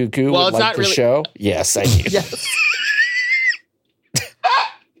Count Dooku would like not the really show? Yes, I do. Yes.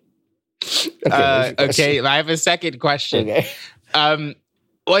 Okay, I have a second question. Okay.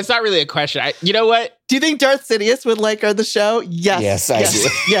 Well, it's not really a question. You know what? Do you think Darth Sidious would like the show? Yes. Yes, I do.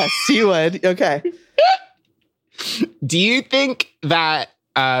 Yes, he would. Okay. Do you think that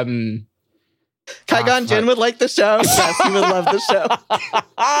Qui-Gon Jinn would like the show? Yes, he would love the show.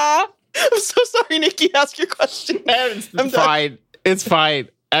 I'm so sorry, Nikki. Ask your question. It's fine. It's fine.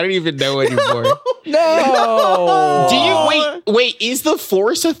 I don't even know anymore. No. Do you wait? Is the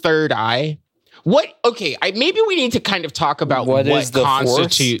Force a third eye? What? Okay, maybe we need to kind of talk about what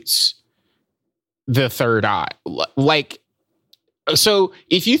constitutes the third eye. So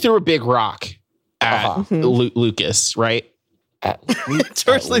if you threw a big rock at Lucas, right?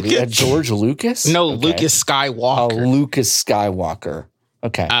 George Lucas. George Lucas? No, okay. Lucas Skywalker. Oh, Lucas Skywalker.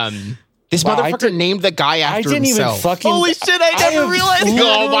 Okay. This motherfucker named the guy after himself. Even fucking... Holy shit, I never realized.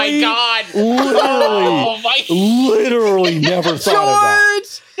 Oh my God. Literally never thought of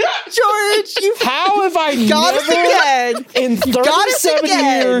that. George, how have I never, in 37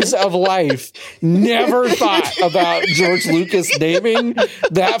 years of life, never thought about George Lucas naming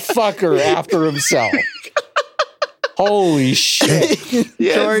that fucker after himself? Holy shit.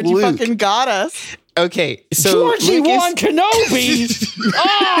 Yes, George, you fucking got us. Okay, so Georgie Wan Kenobi.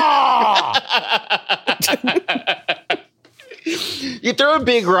 You throw a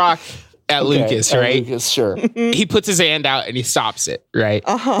big rock at Lucas, right? Lucas, sure. He puts his hand out and he stops it, right?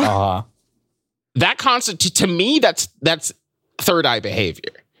 That constitutes, to me, that's third eye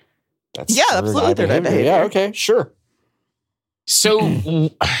behavior. That's absolutely third eye behavior. Yeah, okay, sure. So,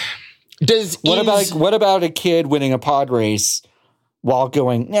 what about a kid winning a pod race while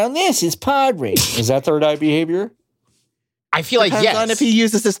going, now this is pod race? Is that third eye behavior? I feel like yes. On if he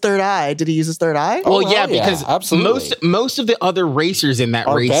uses his third eye. Did he use his third eye? Well, yeah, because most of the other racers in that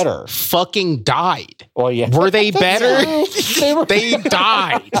race better. Fucking died. Well, yeah. Were they better? They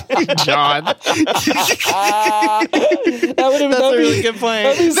died, John. That's a really good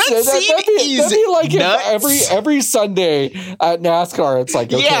point. That'd be like every Sunday at NASCAR, it's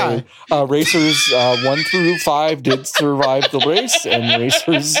like, okay, racers 1 through 5 did survive the race, and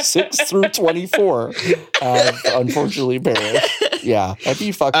racers 6 through 24 unfortunately perished. Yeah, that'd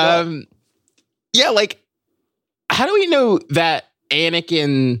be fucked up. Yeah, like, how do we know that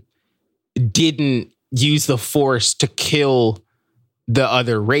Anakin didn't use the Force to kill the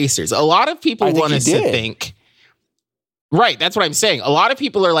other racers? A lot of people want us to think. Right, that's what I'm saying. A lot of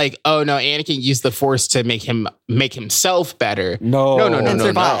people are like, "Oh no, Anakin used the Force to make himself better." No, and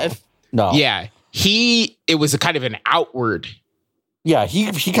survive. No. Yeah, it was a kind of an outward. Yeah, he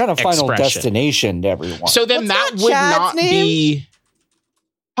kind of final Expression. destination to everyone. So then What's that that would Chad's not name? be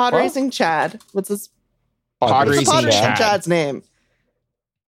Pod What? Racing Chad. What's his Pod what's the Racing Pod Racing Chad. Chad's name?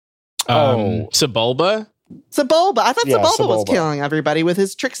 Sebulba. Sebulba. I thought Yeah, Sebulba was Sebulba. killing everybody with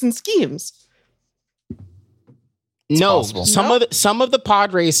his tricks and schemes. No, possible. some of the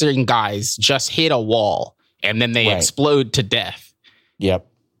pod racing guys just hit a wall and then they Right. explode to death. Yep.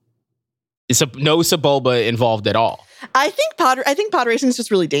 It's no Sebulba involved at all. I think pod racing is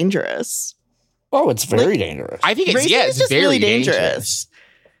just really dangerous. Oh, it's very dangerous. I think it's Racing is just very really dangerous. dangerous.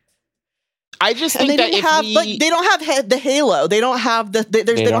 I just And think they that didn't if have, we, like, they don't have the halo. They don't have the they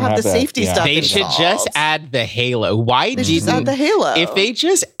don't have the that, safety yeah. stuff. they should involved. just add the halo. Why They should just add didn't the halo. if they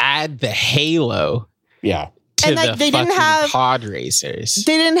just add the halo Yeah. to And, like, the they didn't fucking have- pod racers?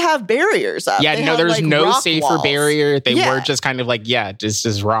 They didn't have barriers up. Yeah, They no, had, there's like, no rock safer walls. barrier. They Yeah. were just kind of like,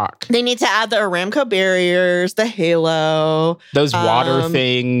 just rock. They need to add the Aramco barriers, the halo, Those water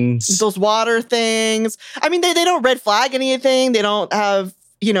things. those water things. I mean, they don't red flag anything. They don't have,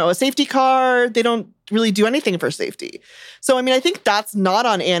 a safety car. They don't really do anything for safety. So, I mean, I think that's not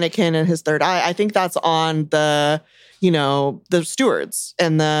on Anakin and his third eye. I think that's on the stewards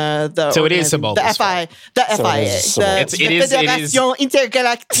and the So it is organizing- Sebulba's the So FIA, it is Sebulba. the It is- Fédération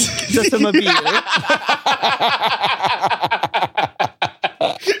Intergalactique d'Automobile.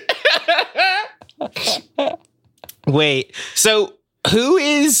 Wait, so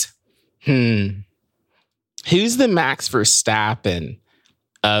who's the Max Verstappen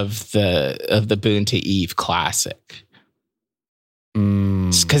of the Boon to Eve Classic?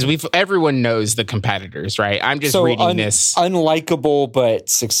 Because everyone knows the competitors, right? I'm just reading this. Unlikable but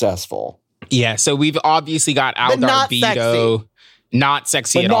successful. Yeah, so we've obviously got But not Aldarbido, not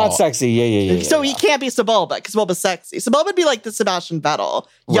sexy But at not all. sexy. Yeah. So he can't be Sebulba because Sebulba's sexy. Sebulba would be like the Sebastian Vettel,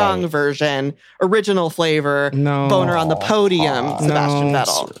 young Right. version, original flavor, No. boner on the podium, No. Sebastian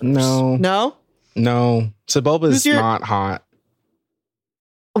Vettel. No, No? Sebulba's Who's your- not hot.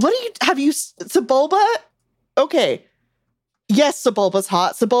 What Sebulba? Okay. Yes, Sebulba's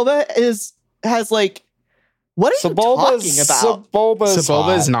hot. Sebulba has like, what are you talking about? Sebulba's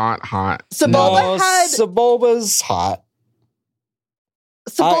Sebulba's hot. not hot. Sebulba had Sebulba's hot.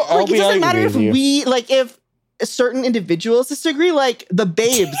 Sebulba, I'll like, it be doesn't matter if angry with you. if certain individuals disagree, like the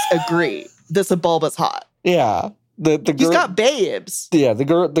babes agree that Sebulba's hot. Yeah. The He's girl, got babes. yeah, the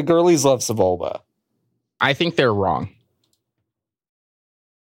girlies love Sebulba. I think they're wrong.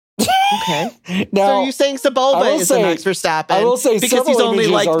 Okay. Now, So are you saying I Sebulba will is say- the Max Verstappen? I will say because several he's only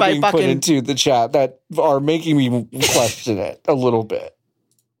images liked are by being put fucking. into the chat that are making me question it a little bit.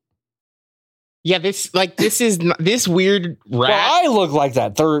 Yeah, this weird Well, rat. I look like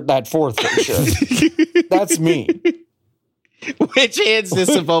that fourth picture. That's me. Which hands does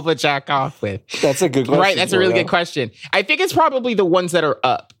Sebulba jack off with? That's a good question. Right, that's a really Jordan. good question. I think it's probably the ones that are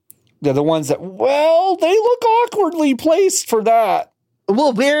up. They're the ones that, well, they look awkwardly placed for that.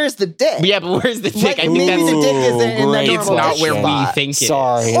 Well, where is the dick? Yeah, but where's the dick? Like, I think maybe that's the dick isn't in the great it's normal not dick where we spot. think it is.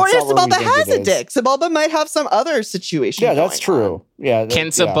 Sorry. Or it's if not where we Sebulba think has it a is. dick, Sebulba might have some other situation. Yeah, that's going true. Yeah. Can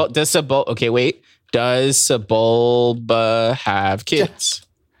Sebulba? Does Sebulba? Okay, wait. Does Sebulba have kids?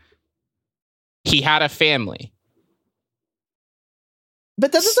 He had a family.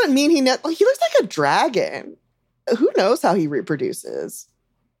 But that doesn't mean he looks like a dragon. Who knows how he reproduces?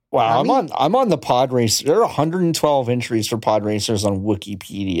 Wow, I I'm on the pod race. There are 112 entries for pod racers on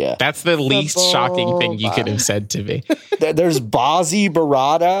Wikipedia. That's the least shocking thing you could have said to me. There's Bozzy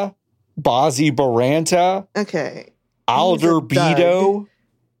Barada, Bozzy Baranta, Okay. Alderbido,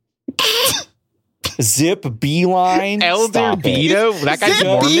 Zip Beeline, Elder Stop it. Beto? That guy's Zip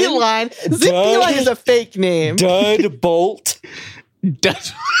Mormon? Beeline. Zip Dud. Beeline is a fake name. Dud Bolt,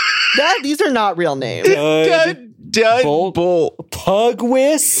 These are not real names. Dud Bolt.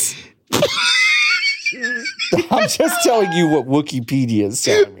 Pugwis. I'm just telling you what Wikipedia is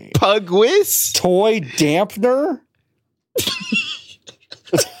telling me. Pugwis? Toy Dampener.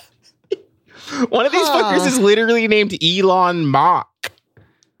 One of these fuckers is literally named Elon Mock.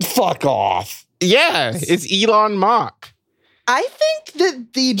 Fuck off. Yeah, it's Elon Mock. I think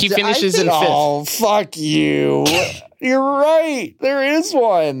that He finishes in fifth. Oh, fuck you. You're right. There is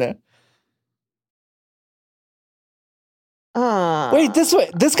one. Wait,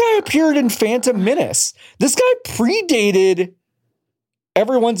 this guy appeared in Phantom Menace. This guy predated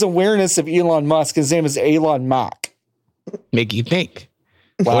everyone's awareness of Elon Musk. His name is Elon Mock. Make you think.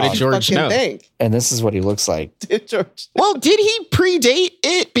 Wow. What did George fucking know? think. And this is what he looks like. George. Well, did he predate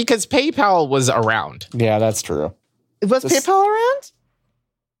it? Because PayPal was around. Yeah, that's true. Was PayPal around?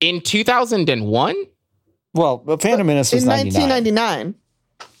 In 2001? Well, but Phantom Menace was in 1999. 1999.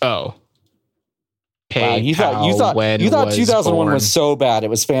 Oh. Wow, you thought 2001 was so bad it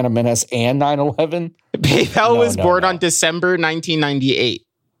was Phantom Menace and 9/11? PayPal was born on December 1998.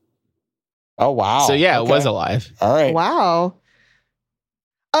 Oh, wow. So yeah, it was alive. All right. Wow.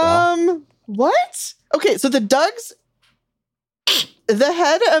 What? Okay, so the Dougs, the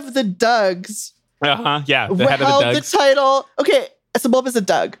head of the Dougs Yeah, the head of the held the Dougs. title. Okay, Sebulba's a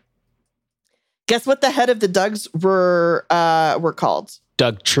Doug. Guess what the head of the Dougs were called?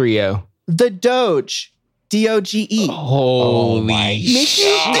 Doug Trio. The Doge. Doge. Holy Make you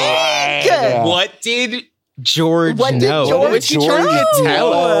think. Yeah. What did George What did know? George What was he trying to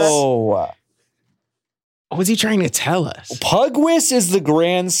tell us? Oh. What was he trying to tell us? Pugwis is the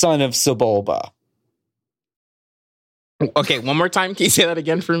grandson of Sebulba. Okay, one more time. Can you say that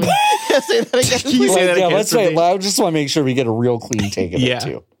again for me? Say that again, Can you please. say that again Let's for say me? it loud. Just want to make sure we get a real clean take of it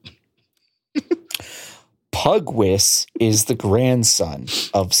too. Pugwis is the grandson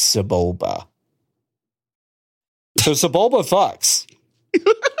of Sebulba. So Sebulba fucks.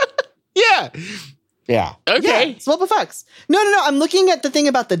 Yeah. Yeah. Okay. Yeah, Sebulba fucks. No. I'm looking at the thing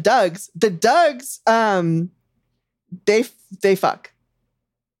about the Dougs. The Dougs, they fuck.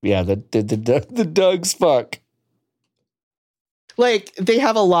 Yeah, the Dougs fuck. Like, they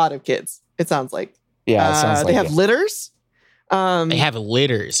have a lot of kids, it sounds like. Yeah, it sounds like they have it. litters. They have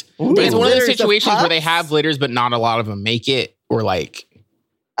litters. Ooh. But it's one of those Litters of situations where they pups? have litters, but not a lot of them make it. Or like,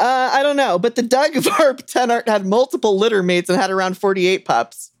 I don't know, but the Doug Varp 10 art had multiple litter mates and had around 48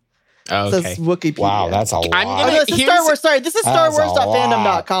 pups. okay. Says Wikipedia. Wow, that's a lot. I'm Oh, gonna- no, this is Here's- Star Wars. Sorry, this is That's a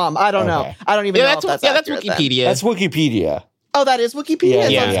StarWars.fandom.com. I don't know. Okay. I don't even know if that's that's accurate then. Wikipedia. That's Wikipedia. Oh, that is Wikipedia. Yeah,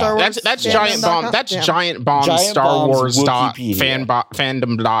 It's yeah, on yeah. Star Wars. That's Giant Bomb. That's Giant Bomb Giant Star Bomb's Wars Wikipedia.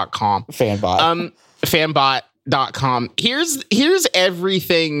 fandom.com. Fanbot. Fanbot.com. Here's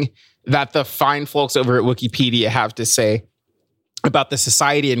everything that the fine folks over at Wikipedia have to say about the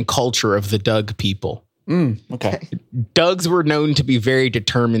society and culture of the Doug people. Okay. Dougs were known to be very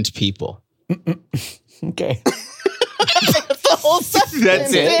determined people. Okay. That's the whole section.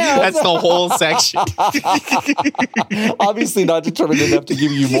 That's it. Damn. That's the whole section. Obviously not determined enough to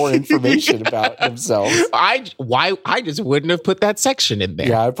give you more information about themselves. I just wouldn't have put that section in there.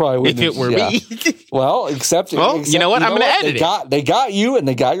 Yeah, I probably if wouldn't. it were me. Well, except you know what? I'm gonna edit it. They got you, and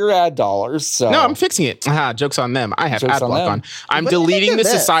they got your ad dollars. So No, I'm fixing it. Joke's on them. I have Joke's ad on block them. on. I'm What do you think deleting of the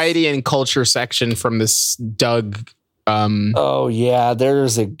this? society and culture section from this Doug. Oh yeah,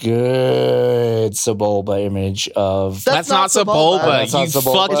 there's a good Sebulba image of. That's not Sebulba. That's not You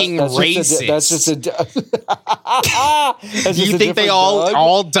Sebulba. fucking racist. That's just a. Do you think they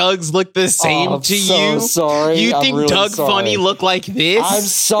all Dougs look the same I'm to so you? sorry. You I'm think really Doug sorry. Funny look like this? I'm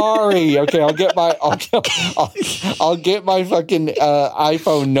sorry. Okay, I'll get my fucking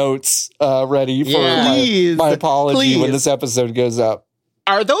iPhone notes ready for Yeah. Please, my apology when please. this episode goes up.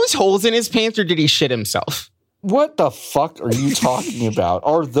 Are those holes in his pants or did he shit himself? What the fuck are you talking about?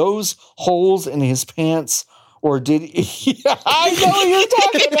 Are those holes in his pants, or did he? I know what you're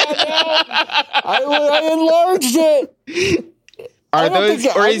talking about now. I enlarged it. Are I don't those,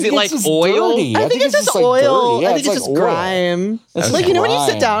 think- or I is think it it's like just oil? dirty. I think it's just like oil. dirty. Yeah, I think it's just like oil. grime. It's Like, you know, when you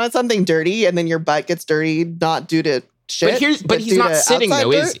sit grime. down on something dirty and then your butt gets dirty, not due to shit. But he's due not to sitting outside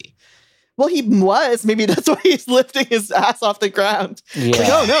though, is dirt. he? Well, he was. Maybe that's why he's lifting his ass off the ground. Yeah. Like,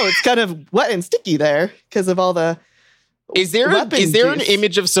 oh no, it's kind of wet and sticky there because of all the. Is there weapon an juice.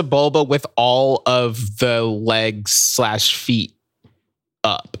 image of Sebulba with all of the legs / feet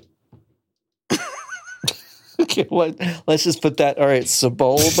up? Okay, let's just put that. All right,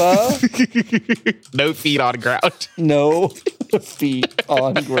 Sebulba, No feet on ground. no feet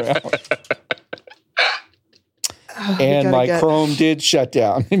on ground. Oh, we And gotta my get- Chrome did shut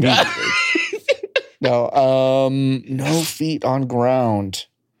down immediately. No feet on ground.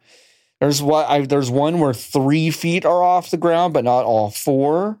 There's one where 3 feet are off the ground, but not all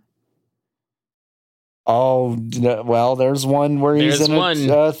 4. Oh, well, there's one where he's There's in one.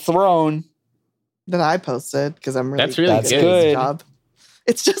 a throne. that I posted because I'm really That's really good. at this good. job.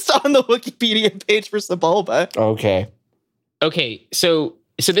 It's just on the Wikipedia page for Sebulba. Okay. Okay, so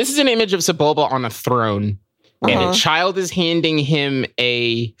this is an image of Sebulba on a throne, and Uh-huh. a child is handing him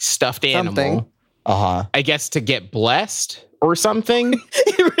a stuffed animal. Something. Uh-huh. I guess to get blessed or something.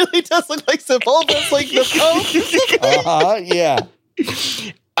 It really does look like Sebulba. It's like the Pope. Uh-huh. Yeah.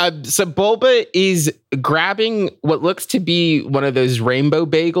 Sebulba is grabbing what looks to be one of those rainbow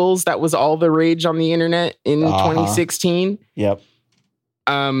bagels that was all the rage on the internet in Uh-huh. 2016. Yep.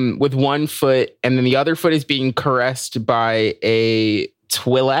 With one foot, and then the other foot is being caressed by a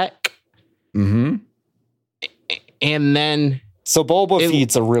Twi'lek. Mm-hmm. And then Sebulba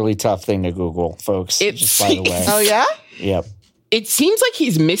feet's a really tough thing to Google, folks. Just by the way. Oh, yeah? Yep. It seems like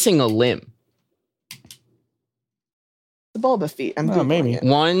he's missing a limb. Sebulba feet. I'm Googling maybe. it.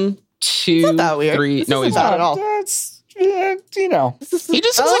 1, 2, that weird. 3. This No, isn't he's bad not. at all. That's, you know. He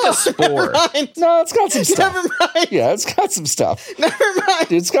just looks like a spore. Never mind. No, it's got some stuff. Never mind. Yeah, it's got some stuff. Never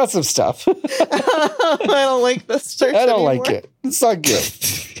mind. It's got some stuff. I don't like this search I don't anymore. like it. It's not good.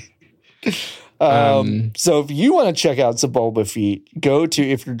 So if you want to check out Sebulba feet, go to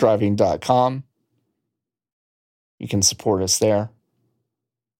ifyou'redriving.com. You can support us there.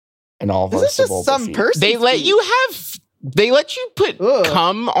 And all of This our is just Sebulba some feet. person. They let you put Ugh.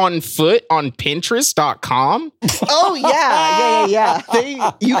 cum on foot on Pinterest.com. Oh yeah.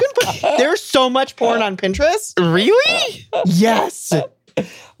 You can put. There's so much porn on Pinterest. Really? Yes.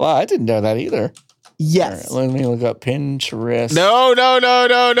 Wow, I didn't know that either. Yes. All right, let me look up Pinterest. No.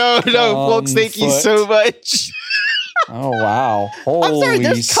 Folks, thank you so much. Oh wow! Holy I'm sorry.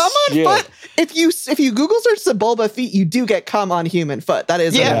 There's cum on shit. foot. If you Google search Sebulba feet, you do get cum on human foot. That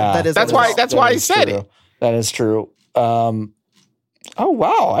is that is. That's what why. it is. That's why I said true. it. That is true. Oh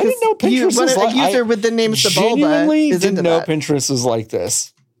wow! I didn't know Pinterest was like. A user with the name Sebulba genuinely is didn't into know that. Pinterest was like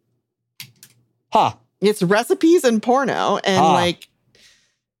this. Huh? It's recipes and porno and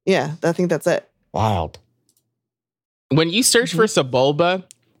yeah. I think that's it. Wild. When you search for Sebulba,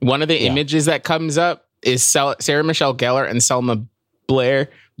 one of the images that comes up is Sarah Michelle Gellar and Selma Blair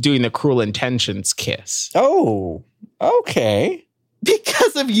doing the Cruel Intentions kiss. Oh, okay.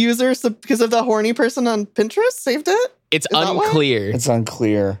 Because of the horny person on Pinterest saved it? It's Is that why? unclear. It's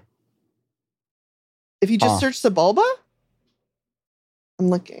unclear. If you just search Sebulba? I'm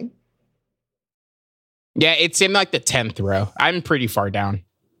looking. Yeah, it's in like the 10th row. I'm pretty far down.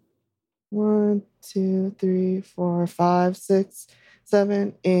 1, 2, 3, 4, 5, 6,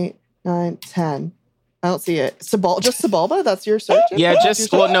 7, 8, 9, 10. I don't see it. Just Sebulba? That's your search? Yeah,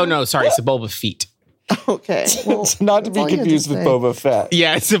 sorry, Sebulba feet. Okay. Well, Not to be confused with Boba Fett.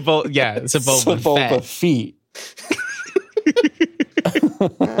 Yeah, Sebulba feet.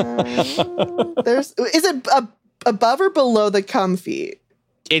 Is it above or below the cum feet?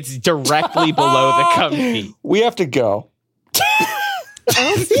 It's directly below the cum feet. We have to go. I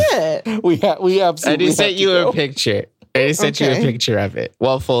don't see it. We absolutely. I just sent you go. a picture. I just sent you a picture of it.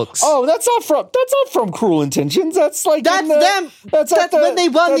 Well, folks. Oh, that's not from Cruel Intentions. That's like them. That's when they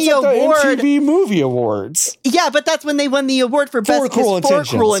won the award. MTV Movie Awards. Yeah, but that's when they won the award for best kiss for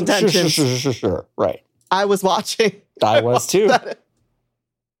Cruel Intentions. Sure. Right. I was watching. I was too. I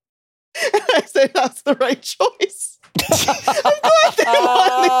say that's the right choice. I'm glad they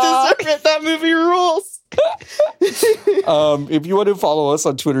won. They deserve it. That movie rules. If you want to follow us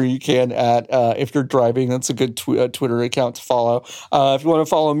on Twitter, you can at If You're Driving. That's a good Twitter account to follow. If you want to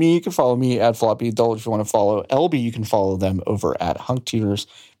follow me, you can follow me at Floppy Adult. If you want to follow LB, you can follow them over at Hunk Tutors. If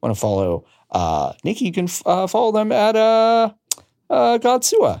you want to follow Nikki, you can follow them at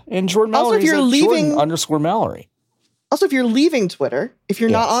Godsua. And Jordan Mallory if you're is at leaving- Jordan_Mallory. Also, if you're leaving Twitter, if you're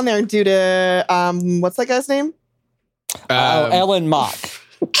not on there due to what's that guy's name? Ellen Mock.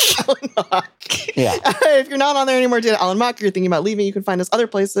 Alan Mock. Yeah. If you're not on there anymore due to Alan Mock, you're thinking about leaving, you can find us other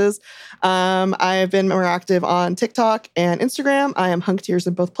places. I've been more active on TikTok and Instagram. I am Hunk Tears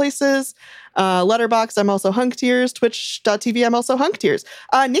in both places. Letterboxd, I'm also Hunk Tears. Twitch.tv, I'm also Hunk Tears.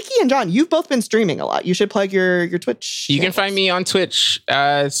 Nikki and John, you've both been streaming a lot. You should plug your Twitch. You can find me on Twitch /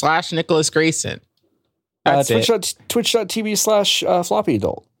 Nicholas Grayson. That's it. Twitch.tv/Floppy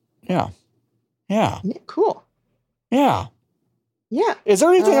Adult. Yeah. Cool. Yeah. Yeah. Is there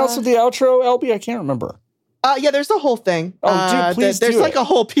anything else with the outro, LB? I can't remember. Yeah, there's the whole thing. Oh, dude, please there's do like it. a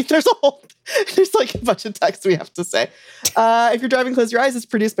whole piece. There's like a bunch of text we have to say. If You're Driving, Close Your Eyes is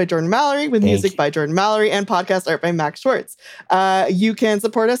produced by Jordan Mallory with music by Jordan Mallory and podcast art by Max Schwartz. You can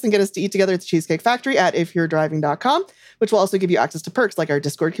support us and get us to eat together at the Cheesecake Factory at ifyou'redriving.com, which will also give you access to perks like our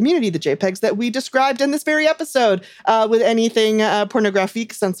Discord community, the JPEGs that we described in this very episode, with anything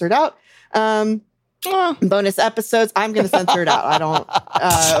pornographic censored out. Bonus episodes. I'm going to censor it out. I don't,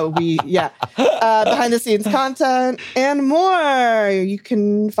 behind the scenes content and more. You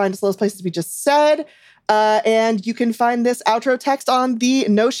can find us those places we just said. And you can find this outro text on the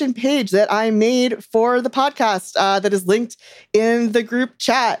Notion page that I made for the podcast that is linked in the group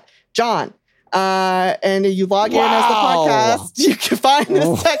chat. John, and you log in as the podcast, you can find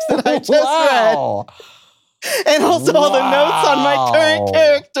this text that I just read. And also all the notes on my current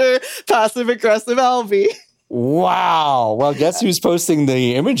character, passive aggressive LV. Wow. Well, guess who's posting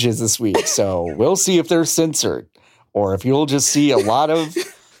the images this week? So we'll see if they're censored or if you'll just see a lot of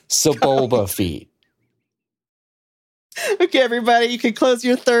Sebulba feet. Okay, everybody, you can close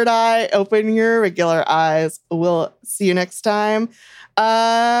your third eye, open your regular eyes. We'll see you next time. I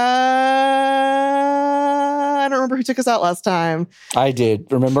don't remember who took us out last time. I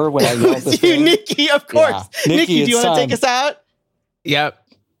did. Remember when I yelled this you, thing? Nikki, of course. Yeah. Nikki, do you want to take us out? Yep.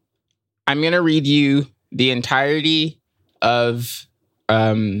 I'm going to read you the entirety of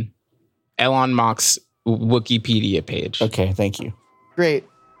Elon Musk's Wikipedia page. Okay, thank you. Great.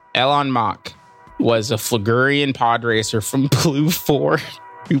 Elon Musk was a Flagurian pod racer from Blue 4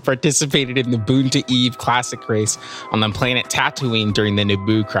 who participated in the Boon to Eve Classic race on the planet Tatooine during the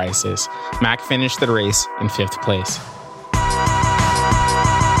Naboo crisis. Mac finished the race in 5th place.